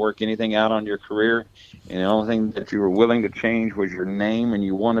 years to work anything out on your career, and the only thing that you were willing to change was your name, and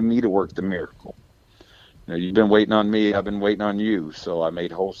you wanted me to work the miracle. You've been waiting on me, I've been waiting on you. So I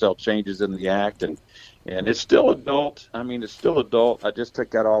made wholesale changes in the act, and it's still adult. It's still adult. I just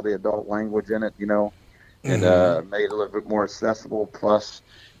took out all the adult language in it, and made it a little bit more accessible. Plus,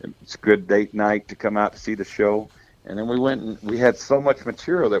 it's a good date night to come out to see the show. And then we went and we had so much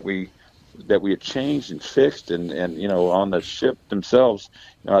material that we had changed and fixed, and on the ship themselves,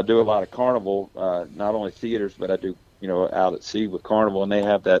 I do a lot of Carnival, not only theaters, but I do out at sea with Carnival, and they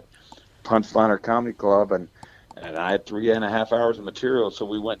have that Punchliner Comedy Club, and I had 3.5 hours of material, so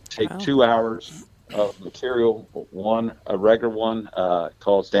we went and take 2 hours of material, a regular one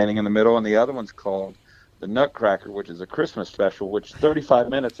called Standing in the Middle, and the other one's called The Nutcracker, which is a Christmas special, which 35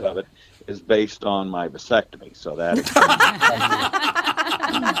 minutes of it is based on my vasectomy. So that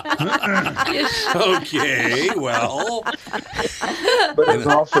okay, well. But it's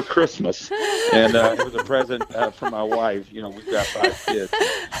also Christmas. And it was a present for my wife. We've got 5 kids.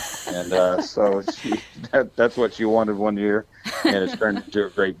 And so that's what she wanted one year, and it's turned into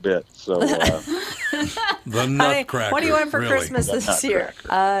a great bit. So The Nutcracker. Honey, what do you want for Christmas this year?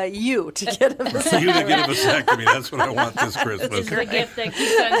 You to get a vasectomy. You to get a vasectomy. That's what I want this Christmas. It's the gift that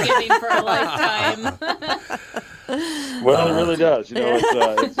keeps on giving for a lifetime. Well, it really does.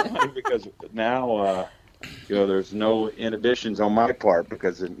 It's funny because now, there's no inhibitions on my part,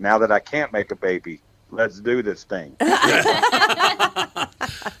 because now that I can't make a baby, let's do this thing.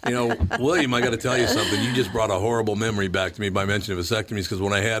 William, I got to tell you something. You just brought a horrible memory back to me by mentioning vasectomies, because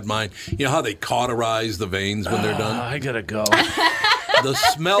when I had mine, you know how they cauterize the veins when they're done? I got to go. The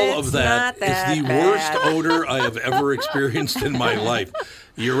smell of that is the worst odor I have ever experienced in my life.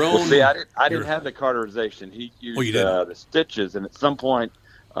 Your own. Well, see, I didn't have the cauterization. He used the stitches, and at some point,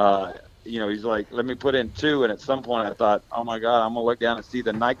 he's like, "Let me put in 2." And at some point, I thought, "Oh my God, I'm gonna look down and see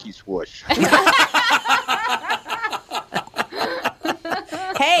the Nike swoosh."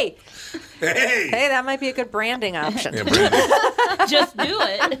 Hey, that might be a good branding option. Yeah, branding. Just do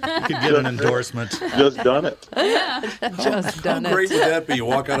it. You could get an endorsement. Just done it. Yeah. Just done How great would that be? You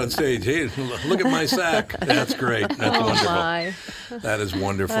walk out on stage, hey, look at my sack. That's great. That's wonderful. My. That is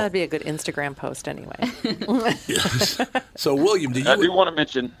wonderful. That'd be a good Instagram post anyway. Yes. So, William, I do want to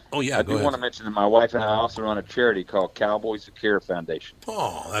mention. Oh, yeah, I go do ahead. want to mention that my wife and I also run a charity called Cowboys Who Care Foundation.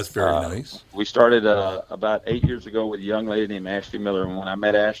 Oh, that's very nice. We started about 8 years ago with a young lady named Ashley Miller. And when I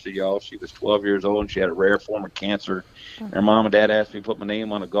met Ashley, y'all, she was 12 years old and she had a rare form of cancer. And her mom and dad asked me to put my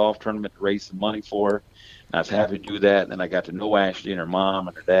name on a golf tournament to raise some money for her. And I was happy to do that. And then I got to know Ashley and her mom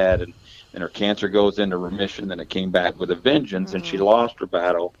and her dad. And her cancer goes into remission. Then it came back with a vengeance. And she lost her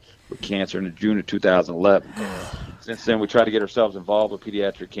battle with cancer in June of 2011. Since then, we try to get ourselves involved with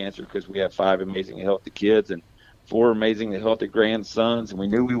pediatric cancer because we have 5 amazingly healthy kids and 4 amazingly healthy grandsons. And we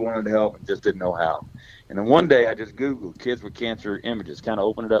knew we wanted to help and just didn't know how. And then one day I just Googled kids with cancer images, kind of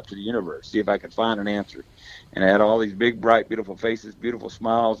opened it up to the universe, see if I could find an answer. And I had all these big, bright, beautiful faces, beautiful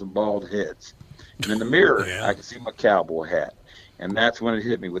smiles, and bald heads. And in the mirror, I could see my cowboy hat. And that's when it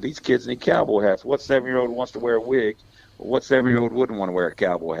hit me. With these kids in these cowboy hats, what 7-year-old wants to wear a wig? Well, what 7-year-old wouldn't want to wear a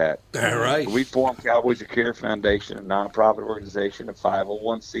cowboy hat? All right. We formed Cowboys Who Care Foundation, a nonprofit organization, a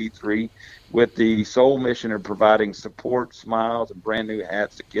 501c3, with the sole mission of providing support, smiles, and brand new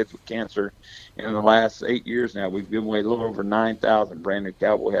hats to kids with cancer. And in the last 8 years now, we've given away a little over 9,000 brand new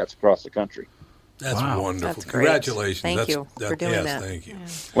cowboy hats across the country. That's wonderful. That's great. Congratulations. Thank you for doing that. Thank you.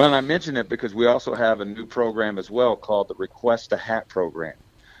 Well, and I mention it because we also have a new program as well called the Request a Hat program.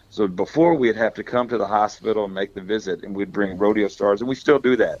 So before we'd have to come to the hospital and make the visit, and we'd bring rodeo stars, and we still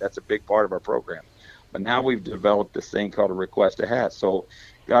do that. That's a big part of our program. But now we've developed this thing called a Request a Hat. So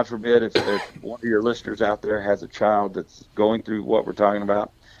God forbid if one of your listeners out there has a child that's going through what we're talking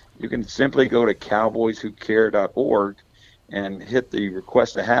about, you can simply go to cowboyswhocare.org and hit the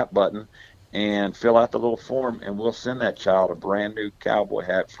Request a Hat button and fill out the little form, and we'll send that child a brand new cowboy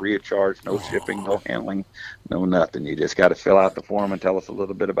hat free of charge, no shipping, no handling, no nothing. You just got to fill out the form and tell us a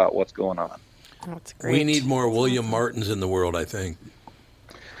little bit about what's going on. That's great. We need more William Martins in the world, I think.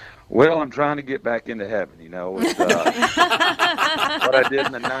 Well, I'm trying to get back into heaven, you know. It's, what I did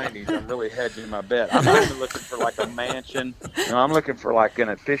in the 90s, I'm really hedging my bet. I'm not even looking for like a mansion. You know, I'm looking for like an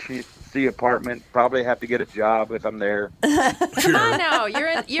efficiency apartment. Probably have to get a job if I'm there. Come on now,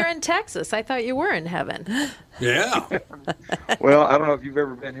 you're in Texas. I thought you were in heaven. Yeah. Well, I don't know if you've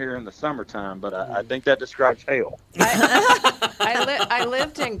ever been here in the summertime, but I think that describes hell. I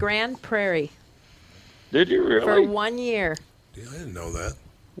lived in Grand Prairie. Did you really? For 1 year. Yeah, I didn't know that.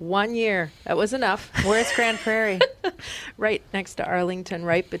 1 year. That was enough. Where's Grand Prairie? Right next to Arlington,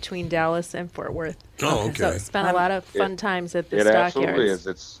 right between Dallas and Fort Worth. Oh, okay. So spent a lot of fun times at the It stockyards. absolutely is.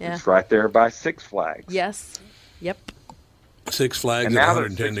 It's right there by Six Flags. Yes. Yep. Six Flags and at now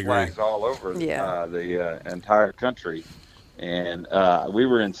 110 there's Six degrees. Flags all over the entire country. And we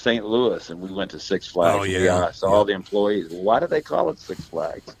were in St. Louis, and we went to Six Flags. Oh, yeah. We saw all the employees. Why do they call it Six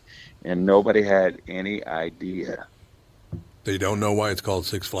Flags? And nobody had any idea. They don't know why it's called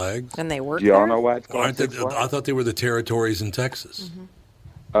Six Flags? And they work Do y'all there? know why it's called Six Flags? I thought they were the territories in Texas.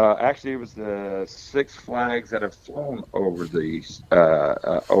 Mm-hmm. Actually, it was the Six Flags that have flown over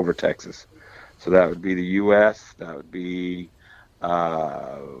over Texas. So that would be the U.S., that would be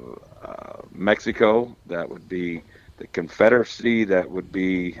Mexico, that would be the Confederacy, that would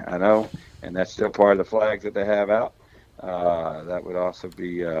be, I know, and that's still part of the flags that they have out. That would also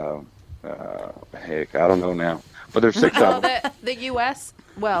be, heck, I don't know now. But there's 6 of them. The U.S.,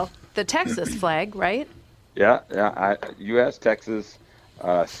 the Texas flag, right? Yeah, U.S., Texas,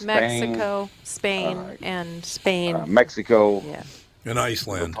 Spain, Mexico, Spain, and Spain. Mexico. Yeah. In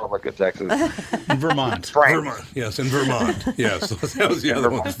Iceland. Republic of Texas. Vermont. Vermont. Yes, in Vermont. Yes, that was the other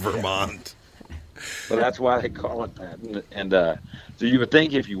one, Vermont. So that's why they call it that. And so you would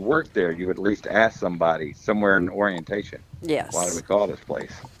think if you worked there, you would at least ask somebody somewhere in orientation. Yes. Why do we call this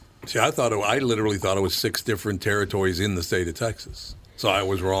place? See, I literally thought it was 6 different territories in the state of Texas. So I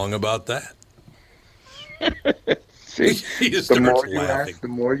was wrong about that. See, He just the starts more you laughing. ask, the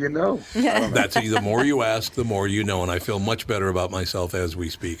more you know. That's it. The more you ask, the more you know, and I feel much better about myself as we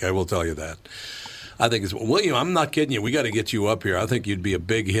speak. I will tell you that. I think it's William. I'm not kidding you. We got to get you up here. I think you'd be a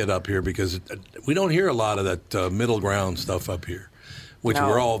big hit up here because we don't hear a lot of that middle ground stuff up here, which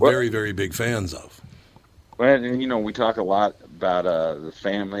we're all very, very big fans of. Well, and, you know, we talk a lot about the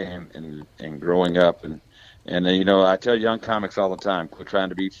family and growing up, and you know, I tell young comics all the time, quit trying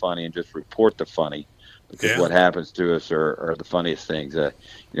to be funny and just report the funny. Because what happens to us are the funniest things. You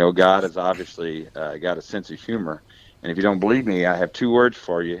know, God has obviously got a sense of humor. And if you don't believe me, I have 2 words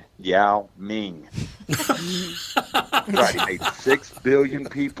for you. Yao Ming. Right, he made 6 billion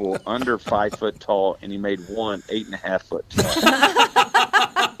people under 5 foot tall, and he made one 8.5 foot tall.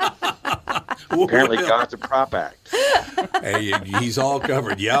 Apparently, God's a prop act. Hey, he's all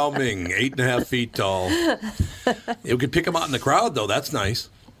covered. Yao Ming, 8.5 feet tall. You could pick him out in the crowd, though. That's nice.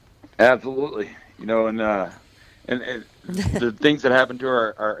 Absolutely. You know, and the things that happen to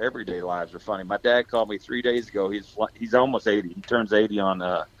our everyday lives are funny. My dad called me 3 days ago. He's almost 80. He turns 80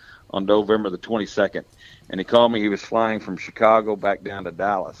 on November the 22nd. And he called me. He was flying from Chicago back down to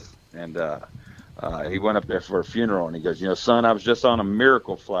Dallas. And he went up there for a funeral. And he goes, son, I was just on a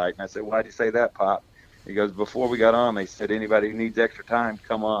miracle flight. And I said, why'd you say that, Pop? He goes, before we got on, they said, anybody who needs extra time,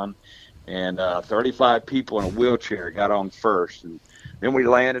 come on. And 35 people in a wheelchair got on first. And then we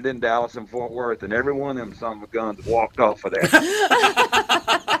landed in Dallas and Fort Worth, and every one of them son of a guns walked off of there.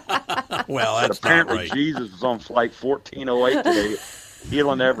 Well, that's apparently not right. Jesus was on flight 1408 today,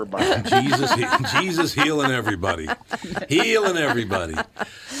 healing everybody. Jesus healing everybody. Healing everybody.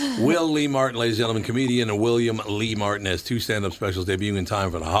 Will Lee Martin, ladies and gentlemen, comedian William Lee Martin has 2 stand-up specials debuting in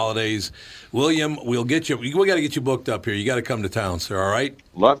time for the holidays. William, we got to get you booked up here. You got to come to town, sir, all right?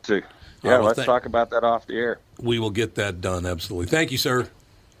 Love to. Yeah, let's talk about that off the air. We will get that done, absolutely. Thank you, sir.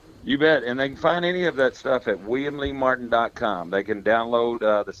 You bet. And they can find any of that stuff at WilliamLeeMartin.com. They can download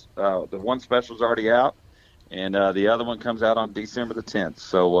the one special's already out, and the other one comes out on December the 10th.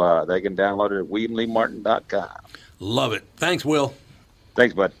 So they can download it at WilliamLeeMartin.com. Love it. Thanks, Will.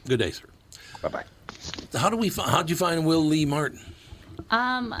 Thanks, bud. Good day, sir. Bye-bye. How'd you find Will Lee Martin?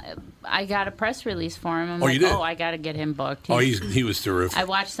 I got a press release for him. I'm you did? I got to get him booked. He was terrific. I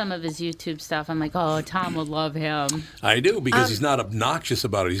watched some of his YouTube stuff. I'm like, Tom would love him. I do, because he's not obnoxious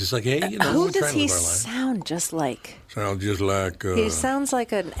about it. He's just like, hey, who we're does trying to he live our life. sound just like? Sounds just like... he sounds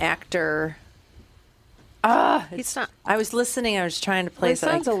like an actor. He's not. I was listening. I was trying to He place.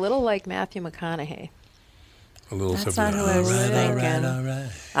 sounds a little like Matthew McConaughey. A little That's something. not who I was thinking.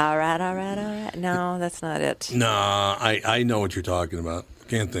 All right. All right. No, that's not it. No, I know what you're talking about.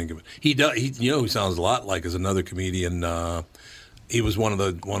 Can't think of it. He does. Who sounds a lot like is another comedian. He was one of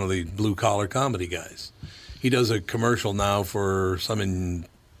the blue collar comedy guys. He does a commercial now for some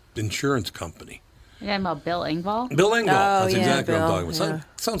insurance company. You're talking about Bill Engvall? Bill Engvall. That's yeah, exactly Bill, what I'm talking about. yeah.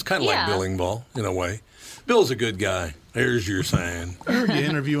 Sounds kind of like Bill Engvall in a way. Bill's a good guy. There's your sign. I heard you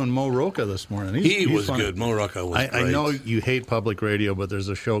interviewing Mo Rocca this morning. He was funny. good. Mo Rocca was great. I know you hate public radio, but there's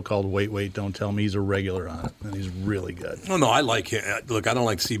a show called Wait, Wait, Don't Tell Me. He's a regular on it, and he's really good. Oh, no, I like him. Look, I don't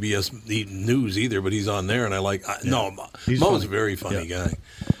like CBS News either, but he's on there, and I like... No, Mo's a very funny guy.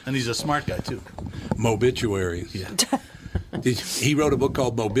 And he's a smart guy, too. Mobituaries. Yeah. He wrote a book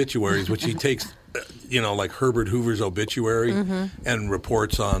called Mobituaries, which he takes, like Herbert Hoover's obituary and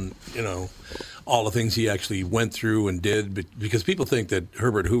reports on, all the things he actually went through and did, because people think that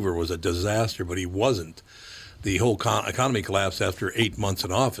Herbert Hoover was a disaster, but he wasn't. The whole economy collapsed after 8 months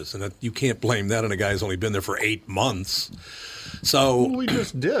in office, and you can't blame that on a guy who's only been there for 8 months. So we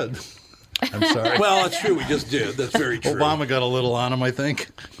just did. I'm sorry. Well, that's true. We just did. That's very true. Obama got a little on him, I think.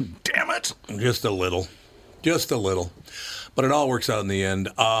 Damn it. Just a little. But it all works out in the end.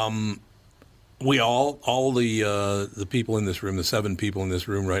 We all the people in this room, the 7 people in this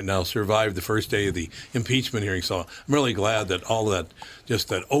room right now, survived the first day of the impeachment hearing. So I'm really glad that all that, just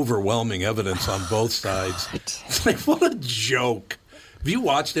that overwhelming evidence on both sides. It's like, what a joke. Have you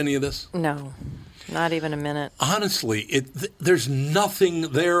watched any of this? No, not even a minute. Honestly, there's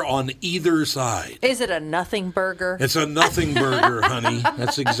nothing there on either side. Is it a nothing burger? It's a nothing burger, honey.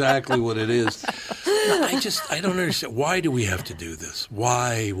 That's exactly what it is. I don't understand. Why do we have to do this?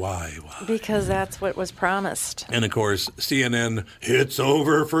 Why? Because that's what was promised. And, of course, CNN, it's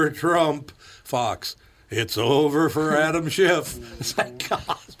over for Trump. Fox, it's over for Adam Schiff. It's like, God,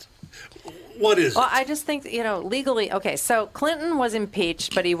 what is Well, it? I just think, legally, okay, so Clinton was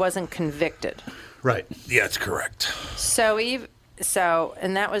impeached, but he wasn't convicted. Right. Yeah, that's correct.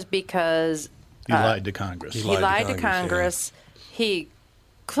 And that was because... He lied to Congress. He lied to Congress. Yeah. He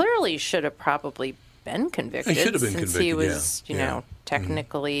clearly should have probably been convicted. He should have been since convicted, he was,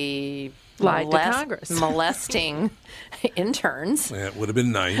 technically lied to Congress. molesting interns. Yeah, it would have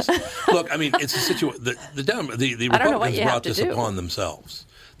been nice. Look, I mean, it's a situation. The Republicans brought this upon themselves.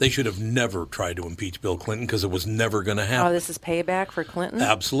 They should have never tried to impeach Bill Clinton because it was never going to happen. Oh, this is payback for Clinton?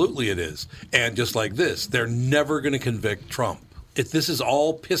 Absolutely it is. And just like this, they're never going to convict Trump. This is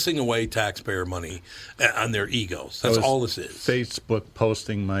all pissing away taxpayer money on their egos. That's all this is. Facebook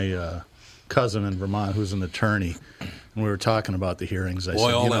posting my cousin in Vermont who's an attorney, and we were talking about the hearings. I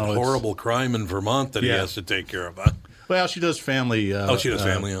said, all that horrible crime in Vermont that he has to take care of. Huh? Well, she does family. She does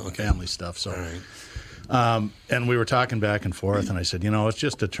family. Okay. Family stuff. So, all right. And we were talking back and forth, and I said, it's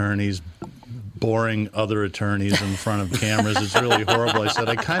just attorneys boring other attorneys in front of cameras. It's really horrible. I said,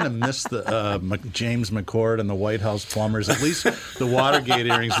 I kind of miss the James McCord and the White House plumbers. At least the Watergate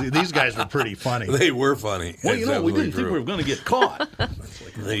hearings, these guys were pretty funny. They were funny. Well, we didn't think we were going to get caught.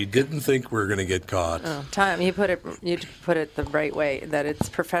 They didn't think we were going to get caught. Oh, Tom, you put it the right way, that it's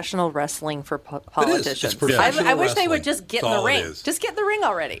professional wrestling for politicians. I wish they would just get in the ring. Just get in the ring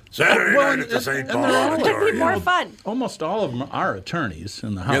already. Saturday night at the St. Paul Auditorium. It would be more fun. Almost all of them are attorneys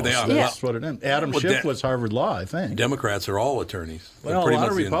in the House. Yeah, they are. That's what it is. Adam Schiff was Harvard Law, I think. Democrats are all attorneys. Well, a lot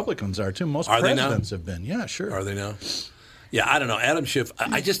of Republicans are, too. Most presidents have been. Yeah, sure. Are they now? Yeah, I don't know. Adam Schiff,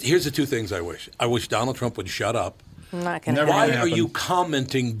 here's the two things I wish. I wish Donald Trump would shut up. Not gonna Why are you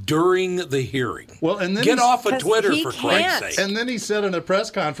commenting during the hearing? Well, and then get off of Twitter for Christ's sake. And then he said in a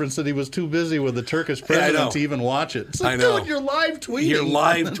press conference that he was too busy with the Turkish president to even watch it. It's like, dude, you're live tweeting. You're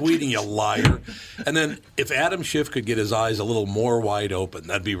live tweeting, you liar. And then if Adam Schiff could get his eyes a little more wide open,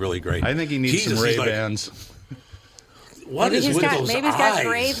 that'd be really great. I think he needs some Ray-Bans. What is with those eyes? Maybe he's got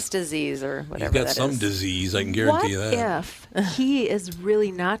Graves' disease or whatever. He's got some disease, I can guarantee that. What if he is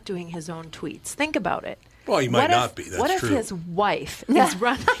really not doing his own tweets? Think about it. Well, he might not be. That's what true. What if his wife is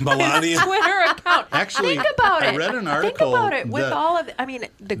running Melania? his Twitter account? Actually, think about it. I read an article. Think about it. With all of,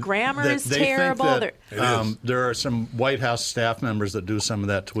 the grammar is terrible. There are some White House staff members that do some of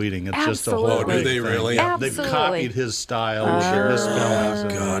that tweeting. It's just a whole big do they really? Yeah, they've copied his style. Oh,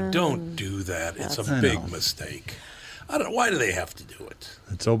 God, don't do that. It's a big mistake. I don't know. Why do they have to do it?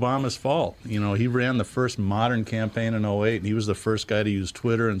 It's Obama's fault. He ran the first modern campaign in 2008, and he was the first guy to use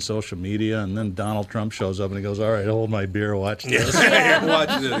Twitter and social media, and then Donald Trump shows up and he goes, all right, hold my beer, watch this. Watch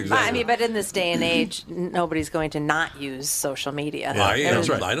it, exactly. But in this day and age, nobody's going to not use social media. Yeah, that's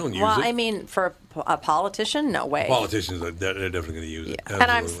right. I don't use it. For a politician, no way. Politicians, they're definitely going to use it.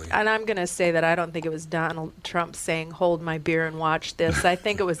 And I'm going to say that I don't think it was Donald Trump saying, hold my beer and watch this. I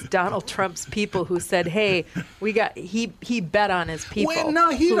think it was Donald Trump's people who said, hey, he bet on his people. Well, no,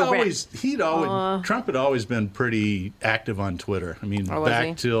 Trump had always been pretty active on Twitter.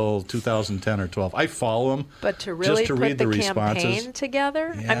 Back till 2010 or 12. I follow him. But to really put the campaign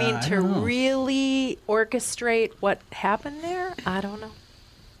together, to really orchestrate what happened there, I don't know.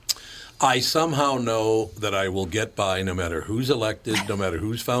 I somehow know that I will get by no matter who's elected, no matter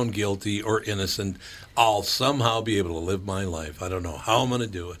who's found guilty or innocent. I'll somehow be able to live my life. I don't know how I'm going to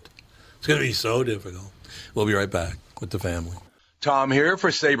do it. It's going to be so difficult. We'll be right back with the family. Tom here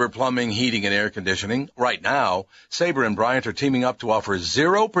for Sabre Plumbing, Heating, and Air Conditioning. Right now, Sabre and Bryant are teaming up to offer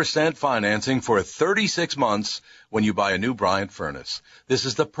 0% financing for 36 months when you buy a new Bryant furnace. This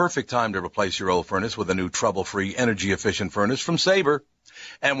is the perfect time to replace your old furnace with a new trouble-free, energy-efficient furnace from Sabre.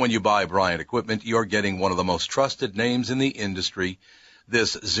 And when you buy Bryant equipment, you're getting one of the most trusted names in the industry.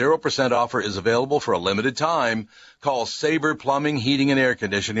 This 0% offer is available for a limited time. Call Sabre Plumbing, Heating, and Air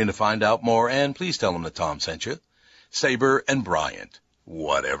Conditioning to find out more, and please tell them that Tom sent you. Sabre and Bryant,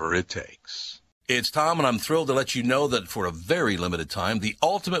 whatever it takes. It's Tom, and I'm thrilled to let you know that for a very limited time, the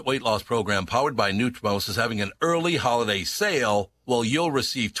Ultimate Weight Loss Program powered by Nutrimos is having an early holiday sale. Well, you'll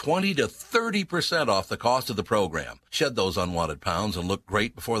receive 20 to 30% off the cost of the program. Shed those unwanted pounds and look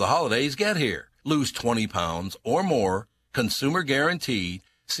great before the holidays get here. Lose 20 pounds or more, consumer guaranteed.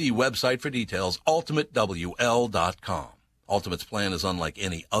 See website for details, ultimatewl.com. Ultimate's plan is unlike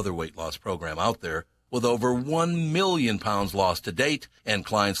any other weight loss program out there, with over 1 million pounds lost to date, and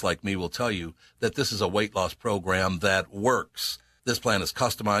clients like me will tell you that this is a weight loss program that works. This plan is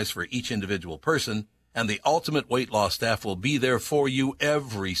customized for each individual person, and the Ultimate Weight Loss staff will be there for you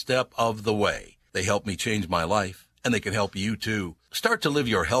every step of the way. They helped me change my life, and they can help you too. Start to live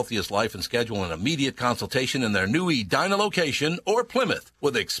your healthiest life and schedule an immediate consultation in their new Edina location or Plymouth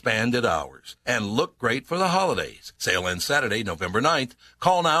with expanded hours. And look great for the holidays. Sale ends Saturday, November 9th.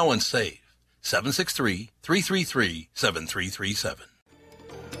 Call now and save. 763-333-7337.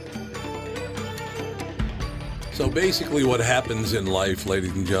 So basically what happens in life,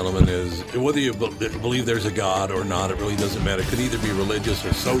 ladies and gentlemen, is whether you believe there's a God or not, it really doesn't matter. It could either be religious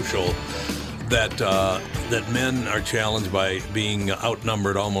or social, that men are challenged by being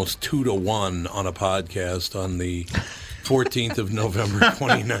outnumbered almost 2-1 on a podcast on the 14th of November,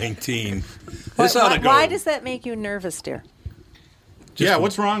 2019. Why does that make you nervous, dear?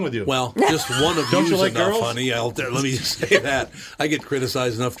 What's wrong with you? Well, just one of Don't you you like enough, girls? honey. Let me just say that. I get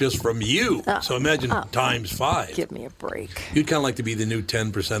criticized enough just from you. So imagine times 5. Give me a break. You'd kind of like to be the new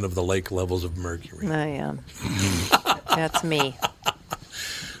 10% of the lake levels of mercury. I am. That's me.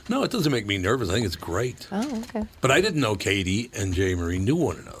 No, it doesn't make me nervous. I think it's great. Oh, okay. But I didn't know Katie and J. Marie knew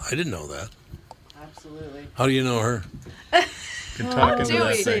one another. I didn't know that. Absolutely. How do you know her?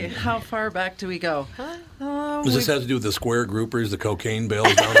 How far back do we go? Does this have to do with the square groupers, the cocaine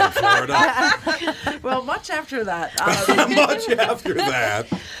bales down in Florida? Well, much after that. Much after that.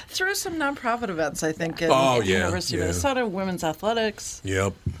 Through some nonprofit events, I think, in University of Minnesota, women's athletics.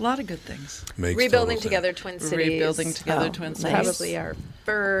 Yep. A lot of good things. Makes Rebuilding Together Twin Cities. Rebuilding Together Twin Cities. Probably our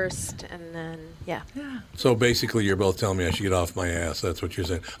first, and then, yeah. So basically, you're both telling me I should get off my ass. That's what you're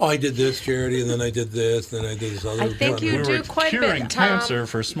saying. Oh, I did this charity, and then I did this, and then I did this other. I think you do quite a bit, curing Tom. cancer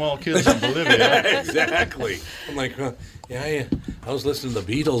for small kids in Bolivia. Exactly. I'm like, yeah. I was listening to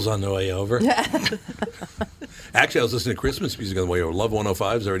the Beatles on the way over. Actually, I was listening to Christmas music on the way over. Love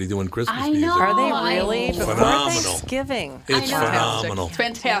 105 is already doing Christmas music. Are they really? Before Phenomenal. Thanksgiving. It's phenomenal. It's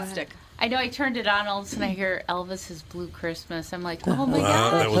fantastic. I know. I turned it on. All of a sudden, I hear Elvis's "Blue Christmas." I'm like, oh my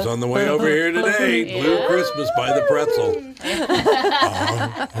god! That was on the way over here today. Yeah. Blue Christmas by the Pretzel.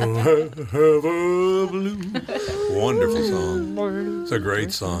 Wonderful song. It's a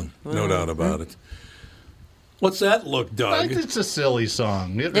great song, no doubt about it. What's that look, Doug? It's a silly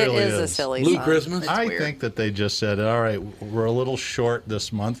song. It really is. a silly Blue song. Christmas? I think that they just said, all right, we're a little short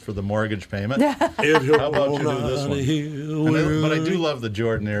this month for the mortgage payment. How about you do this one? But I do love the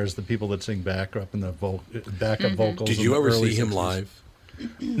Jordanaires, the people that sing backup and the backup vocals. Did you ever see him live?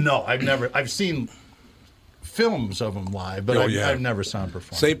 No, I've seen films of him live, but I've never saw him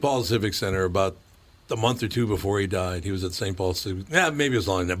perform. St. Paul Civic Center, about a month or two before he died, he was at St. Paul Civic. Yeah, maybe it was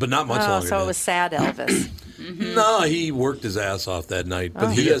longer than that, but not much longer. So than it was sad, Elvis. No, he worked his ass off that night.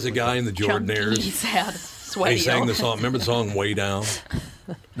 But he has a guy in the Jordanaires. He's sad, sweaty. He sang the song. Remember the song "Way Down"?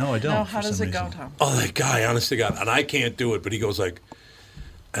 No, I don't. No, how does it go, Tom? Oh, that guy, honest to God, and I can't do it, but he goes like,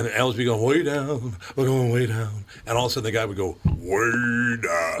 and Ellsby going way down, we're going way down, and all of a sudden the guy would go way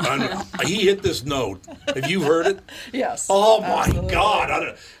down. And he hit this note. Have you heard it? Yes. Oh my Absolutely.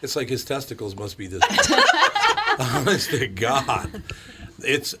 God! It's like his testicles must be this. Honest to God.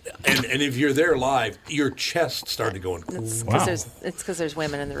 It's and if you're there live, your chest started going. It's because there's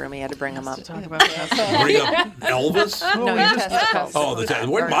women in the room. He had to bring them up. Talk about Bring up Elvis? No, your testicles. Oh, they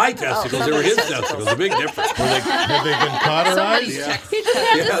weren't my testicles. They were his testicles. A big difference. Have they been cauterized? Yeah. He just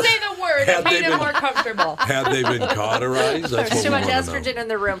had to say the word. It made him more comfortable. Had they been cauterized? That's There's too what much we want to know. estrogen in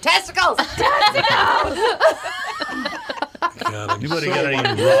the room. Testicles! Testicles! God, Anybody got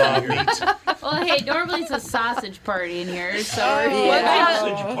any raw meat? Well, hey, normally it's a sausage party in here, so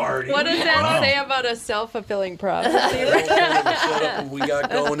Sausage party. What does that say about a self-fulfilling prophecy? What kind of setup we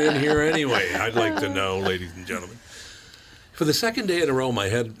got going in here anyway? I'd like to know, ladies and gentlemen. For the second day in a row, my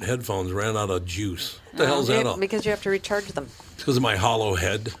headphones ran out of juice. What the hell's that all? Because you have to recharge them. It's because of my hollow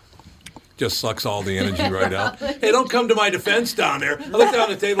head. Just sucks all the energy right out. Hey, don't come to my defense down there. I looked down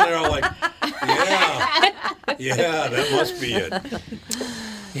the table and they're all like, yeah, that must be it.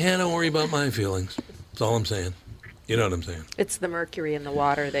 Yeah, don't worry about my feelings. That's all I'm saying. You know what I'm saying? It's the mercury in the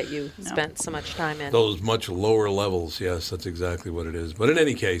water that you spent so much time in. Those much lower levels, yes, that's exactly what it is. But in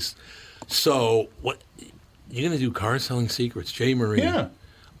any case, so what you're going to do car selling secrets, Jay Marie? Yeah.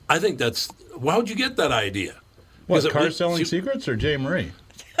 I think that's, how'd you get that idea? What, car selling secrets or Jay Marie?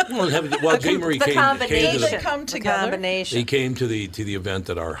 Well, Jay Marie came to He came to the event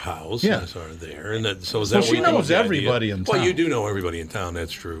at our house. Yeah. I saw her there, and that, so is Well, that she where you knows got the everybody idea? in town. Well, you do know everybody in town.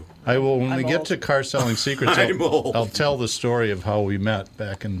 That's true. I will when we get to car selling secrets. I'm old. I'll tell the story of how we met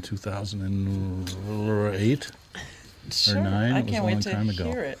back in 2008 Sure. or 9. I It was can't a long wait to time ago.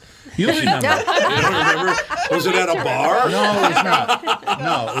 hear it. You remember? You don't remember? Was it at a bar? No, it was not.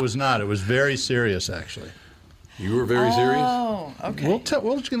 No, it was not. It was very serious, actually. You were very serious? Oh, okay. We're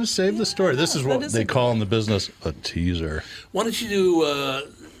just going to save the story. This is what they call in the business a teaser. Why don't you do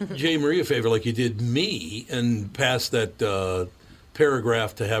Jay Marie a favor like you did me and pass that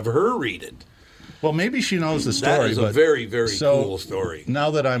paragraph to have her read it? Well, maybe she knows the story. That is a very, very so, cool story. Now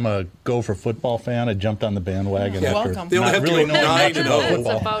that I'm a Gopher football fan, I jumped on the bandwagon after welcome. They only not have to really go knowing 9 much to about 0.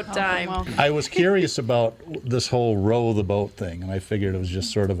 football. It's about time. I was curious about this whole row the boat thing, and I figured it was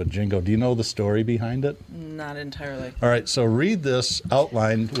just sort of a jingo. Do you know the story behind it? Not entirely. All right, so read this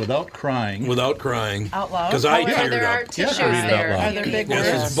outline without crying. Without crying. Out loud? Because I Oh, teared there are up. tissues Yeah, read it out there. loud. Are there big Yes, words?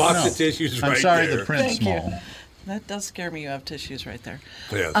 there's a box No. of tissues I'm right sorry, there. the print's Thank you. small. That does scare me. You have tissues right there.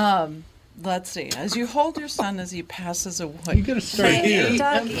 Yes. Let's see. As you hold your son as he passes away. You got to start here.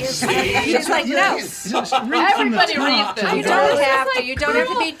 Doug, she's like, no. Everybody read this. You don't have to. You don't have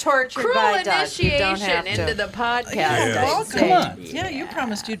to be tortured Cruel by Doug. You don't initiation have to. into the podcast. Yeah. Oh, I'd come say. on. Yeah, you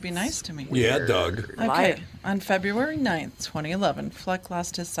promised you'd be nice to me. Yeah, Doug. Okay. On February 9th, 2011, Fleck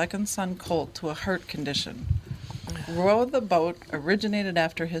lost his second son, Colt, to a heart condition. Row the boat originated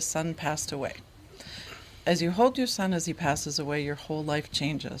after his son passed away. As you hold your son as he passes away, your whole life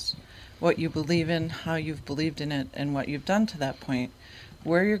changes. What you believe in, how you've believed in it, and what you've done to that point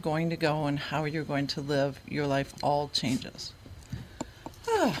where you're going to go and how you're going to live, your life all changes.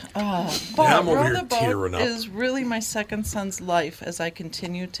 I'm over Row here the Boat tearing up. is really my second son's life as I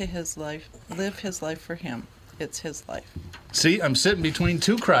continue to live his life for him. It's his life. See, I'm sitting between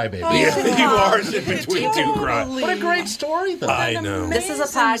two crybabies. Yeah, you are sitting between two cry. What a great story, though. I know. This is a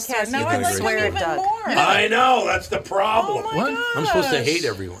podcast. You can swear at Doug. I know. That's the problem. What? I'm supposed to hate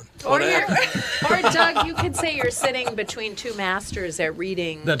everyone. Or Doug, you could say you're sitting between two masters at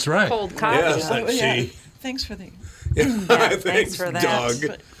reading That's right. cold coffee. Yes, Thanks for the. thanks for that. Doug.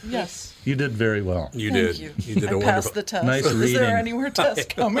 But, yes. You did very well. You Thank did. you. You did a I wonderful. passed the test. Nice Is reading. there any more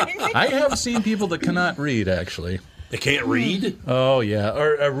tests coming? I have seen people that cannot read, actually. They can't read? Oh, yeah.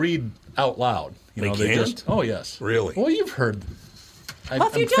 Or read out loud. You They know, can't? just. Oh, yes. Really? Well, you've heard. Well,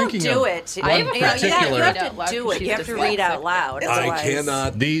 if you don't do it, you have to do it. You have to read out loud. I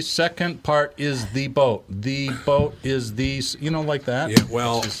cannot. The second part is the boat. The boat is the. You know, like that? Yeah,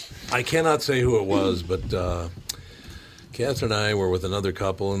 well, I cannot say who it was, but Cass and I were with another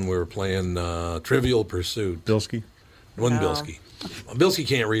couple, and we were playing Trivial Pursuit. Bilski? One Bilski. Bilski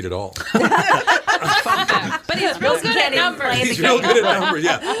can't read at all. But he's real good at numbers. He's real good at numbers,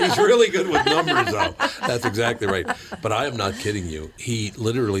 yeah. He's really good with numbers, though. That's exactly right. But I am not kidding you. He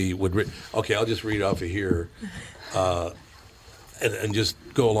literally would read. Okay, I'll just read off of here and just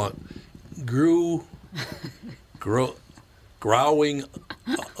go along. Growing.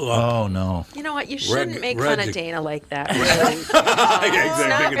 Oh, no. You know what? You shouldn't make fun of Dana like that. Really. It's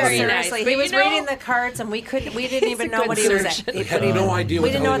not very seriously. He was reading the cards, and we didn't even know what he was at. We had no idea We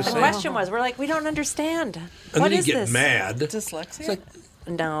what didn't the know hell what the he was question was. We're like, we don't understand. And What then is he'd get this? mad. Dyslexia?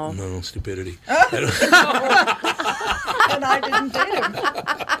 No. No, stupidity. And I didn't date him.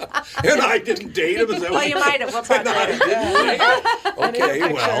 And I didn't date him? Is that Well, what you might have. We'll talk later.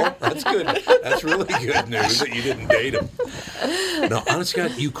 Okay, well, that's good. That's really good news that you didn't date him. No, honestly,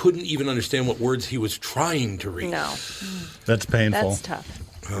 God, you couldn't even understand what words he was trying to read. No. That's painful. That's tough.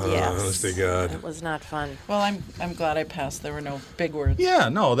 Yes. Honest to God. It was not fun. Well, I'm glad I passed. There were no big words. Yeah,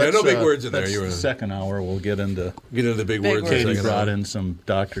 no, that's no big words in there. That's You were the second hour. We'll get into the big words. Katie brought in some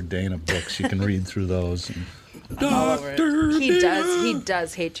Dr. Dana books. You can read through those. And He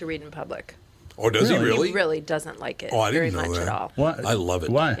does hate to read in public. Oh, does he really? He really doesn't like it Oh, I very didn't know much that. at all. What? I love it.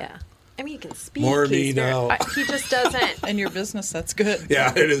 Why? Yeah. I mean, he can speak. More he's me now. He just doesn't. In your business, that's good.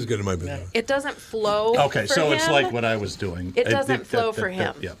 Yeah, it is good in my business. It doesn't flow. Okay, for so him. it's like what I was doing. It doesn't flow for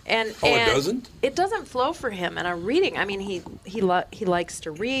him. Yeah. And Oh, it doesn't? It doesn't flow for him. And I'm reading. I mean, he likes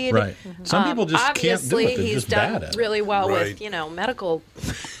to read. Right. Some people just can't do it. Obviously, They're he's just done bad at it. really well Right. with medical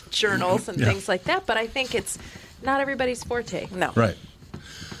journals and Yeah. things like that. But I think it's not everybody's forte. No. Right.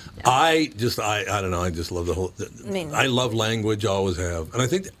 I don't know. I just love the whole. I love language. Always have, and I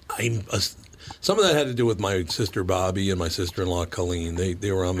think some of that had to do with my sister Bobby and my sister-in-law Colleen.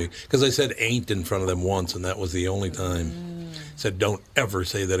 They were on me because I said "ain't" in front of them once, and that was the only time. Said, "Don't ever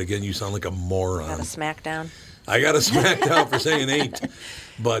say that again. You sound like a moron." Got a smackdown. I got a smackdown for saying "ain't,"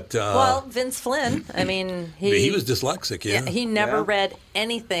 but well, Vince Flynn. I mean, he was dyslexic. Yeah, he never read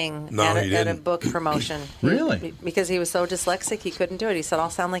anything at a book promotion. Really? Because he was so dyslexic, he couldn't do it. He said,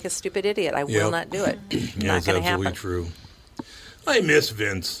 "I'll sound like a stupid idiot. I will not do it." Yeah, not that's going to absolutely happen. true. I miss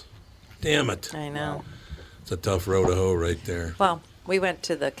Vince. Damn it. I know. It's a tough row to hoe right there. Well, we went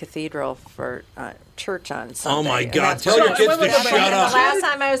to the cathedral for church on Sunday. Oh my God! Tell your kids to shut up. The last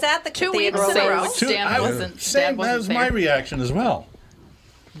time I was at the 2 cathedral, weeks in a row. Dad wasn't. Same Dad wasn't as there. my reaction as well.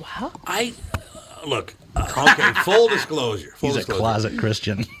 Wow. Look. Okay. Full disclosure. He's a closet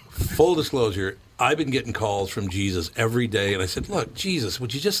Christian. Full disclosure. I've been getting calls from Jesus every day, and I said, "Look, Jesus,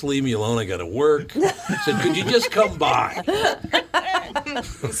 would you just leave me alone? I got to work." I said, "Could you just come by?"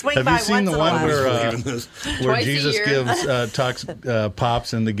 Swing Have by you seen once the in a one while. where Twice a Jesus year. talks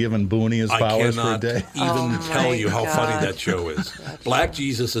Pops into giving Booney his powers for a cannot day? even tell you how funny God. that show is. Black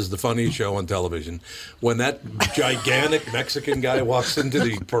Jesus is the funniest show on television. When that gigantic Mexican guy walks into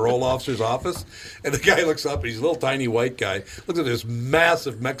the parole officer's office, and the guy looks up, he's a little tiny white guy, looks at this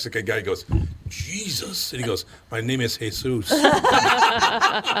massive Mexican guy, goes, "Jesus," and he goes, "My name is Jesus."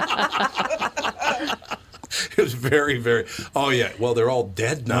 It was very, very. Oh yeah. Well, they're all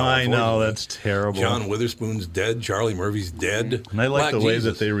dead now. I know, unfortunately. that's terrible. John Witherspoon's dead. Charlie Murphy's dead. And I like Black the way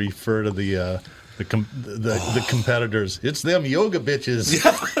Jesus. that they refer to the competitors. It's them yoga bitches.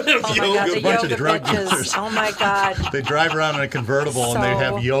 Oh my God, the bunch yoga of drug bitches. dealers. Oh my God. They drive around in a convertible and they So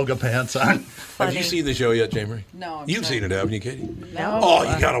have yoga pants on. Have you seen the show yet, Jamie? No. You've seen it, haven't you, Katie? No. Oh,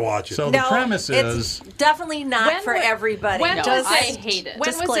 you got to watch it. So No, the premise it's is definitely not for everybody. When Just was I it? hate it. When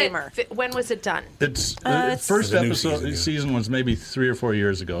Disclaimer. When was it done? it's it's- first There's a new episode season, was maybe 3 or 4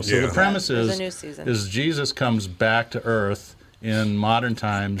 years ago. So Yeah. the premise There's a is new season. Jesus comes back to Earth in modern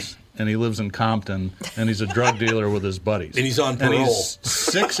times, and he lives in Compton, and he's a drug dealer with his buddies. And he's on parole. And he's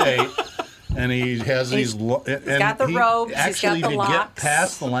 6'8", and he has He's got the robes, Actually, he's got the if you locks. get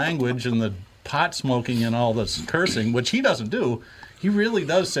past the language and the pot smoking and all this cursing, which he doesn't do, he really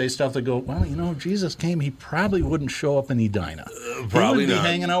does say stuff that go, well, if Jesus came, he probably wouldn't show up in Edina. Probably he would be not.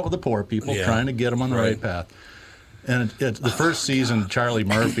 hanging out with the poor people, Yeah. trying to get them on the right path. And it's the first season, Charlie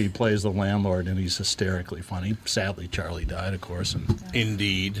Murphy plays the landlord, and he's hysterically funny. Sadly, Charlie died, of course.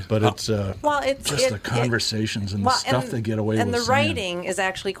 Indeed. But it's, it's just the conversations and the stuff they get away with. And the saying. writing is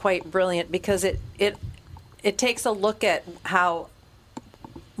actually quite brilliant because it takes a look at how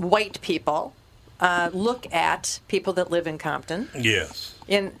white people look at people that live in Compton. Yes.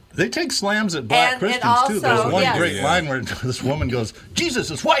 They take slams at black Christians, too. There's one great line where this woman goes, Jesus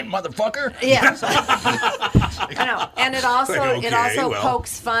is white, motherfucker. Yeah. I know. And it also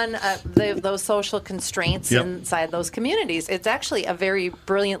pokes fun at those social constraints inside those communities. It's actually a very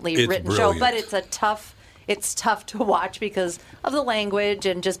brilliantly written show, but it's tough to watch because of the language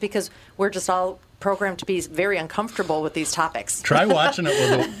and just because we're just all programmed to be very uncomfortable with these topics. Try watching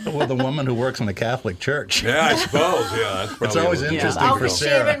it with a woman who works in the Catholic Church. Yeah, I suppose. Yeah, that's it's always interesting for does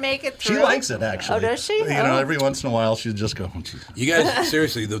Sarah. She even make it through? She likes it, actually. Oh, does she? Every once in a while, she'd just go, oh, geez. You guys,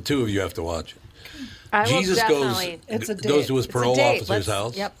 seriously, the two of you have to watch it. Jesus goes to his parole officer's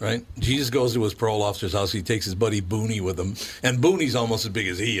house, right? Jesus goes to his parole officer's house. He takes his buddy Booney with him, and Booney's almost as big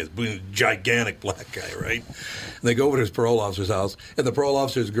as he is. Booney's a gigantic black guy, right? And they go over to his parole officer's house, and the parole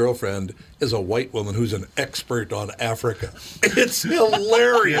officer's girlfriend is a white woman who's an expert on Africa. It's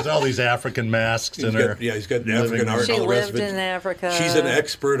hilarious. He has all these African masks in her. Yeah, he's got African art She and all the rest of lived it. in Africa. She's an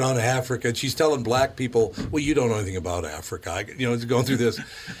expert on Africa. And she's telling black people, well, you don't know anything about Africa. It's going through this.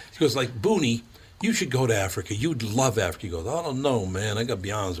 She goes like, Booney, you should go to Africa. You'd love Africa. He goes, I don't know, man. I got to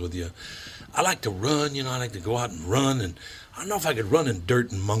be honest with you. I like to run, I like to go out and run, and I don't know if I could run in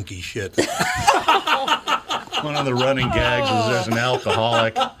dirt and monkey shit. One of the running gags is there's an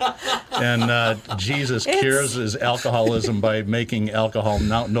alcoholic, and Jesus cures his alcoholism by making alcohol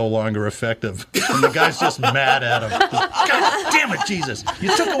no longer effective. And the guy's just mad at him. God damn it, Jesus.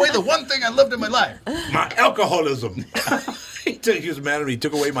 You took away the one thing I loved in my life. My alcoholism. He was mad at me. He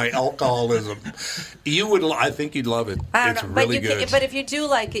took away my alcoholism. I think you'd love it. It's really good. But if you do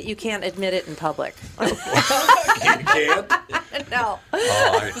like it, you can't admit it in public. You can't? No.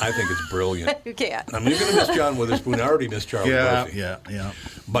 Oh, I think it's brilliant. You can't. I mean, you're going to miss John Witherspoon. I already miss Charlie Murphy. Yeah.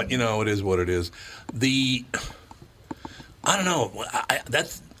 But, it is what it is. I don't know.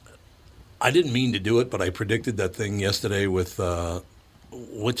 I didn't mean to do it, but I predicted that thing yesterday with,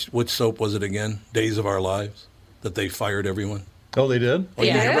 which soap was it again? Days of Our Lives? That they fired everyone. Oh, they did? Oh,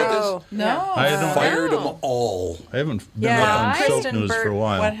 you hear about this? No. I haven't fired them all. I haven't been up on soap news for a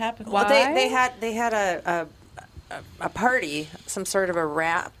while. What happened? Well, they had a party, some sort of a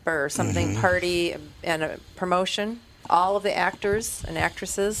rap or something party and a promotion. All of the actors and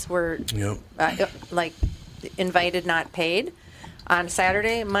actresses were invited, not paid. On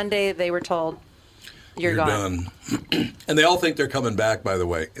Saturday, Monday, they were told, You're gone. Done. And they all think they're coming back, by the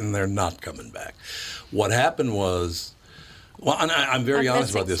way, and they're not coming back. What happened was, and I'm very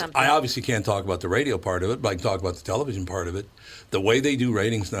honest about this. Something. I obviously can't talk about the radio part of it, but I can talk about the television part of it. The way they do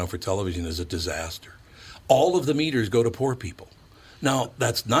ratings now for television is a disaster. All of the meters go to poor people. Now,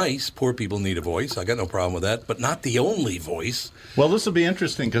 that's nice. Poor people need a voice. I got no problem with that, but not the only voice. Well, this will be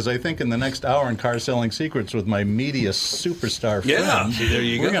interesting because I think in the next hour in Car Selling Secrets with my media superstar friend,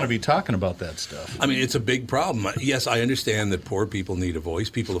 we're going to be talking about that stuff. I mean, it's a big problem. Yes, I understand that poor people need a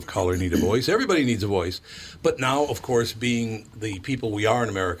voice. People of color need a voice. Everybody needs a voice. But now, of course, being the people we are in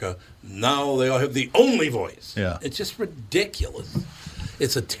America, now they all have the only voice. Yeah. It's just ridiculous.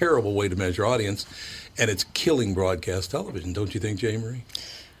 It's a terrible way to measure audience. And it's killing broadcast television, don't you think, Jay Marie?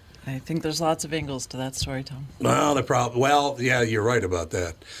 I think there's lots of angles to that story, Tom. Well, yeah, you're right about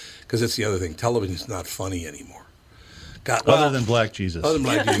that. Because it's the other thing. Television's not funny anymore. Other than Black Jesus. Other than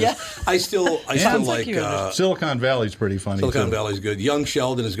Black Jesus. Yeah. I still like... Silicon Valley's pretty funny, Silicon Valley's good. Young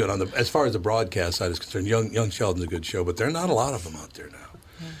Sheldon is good. As far as the broadcast side is concerned, Young Sheldon's a good show, but there are not a lot of them out there now.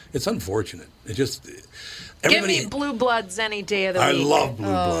 Yeah. It's unfortunate. It just... Give me Blue Bloods any day of the week. I love Blue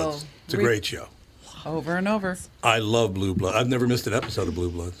Bloods. It's a great show. Over and over. I love Blue Bloods. I've never missed an episode of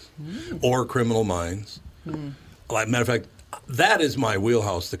Blue Bloods or Criminal Minds. Matter of fact, that is my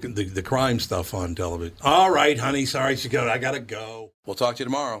wheelhouse, the crime stuff on television. All right, honey. Sorry, I got to go. We'll talk to you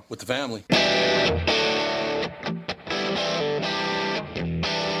tomorrow with the family.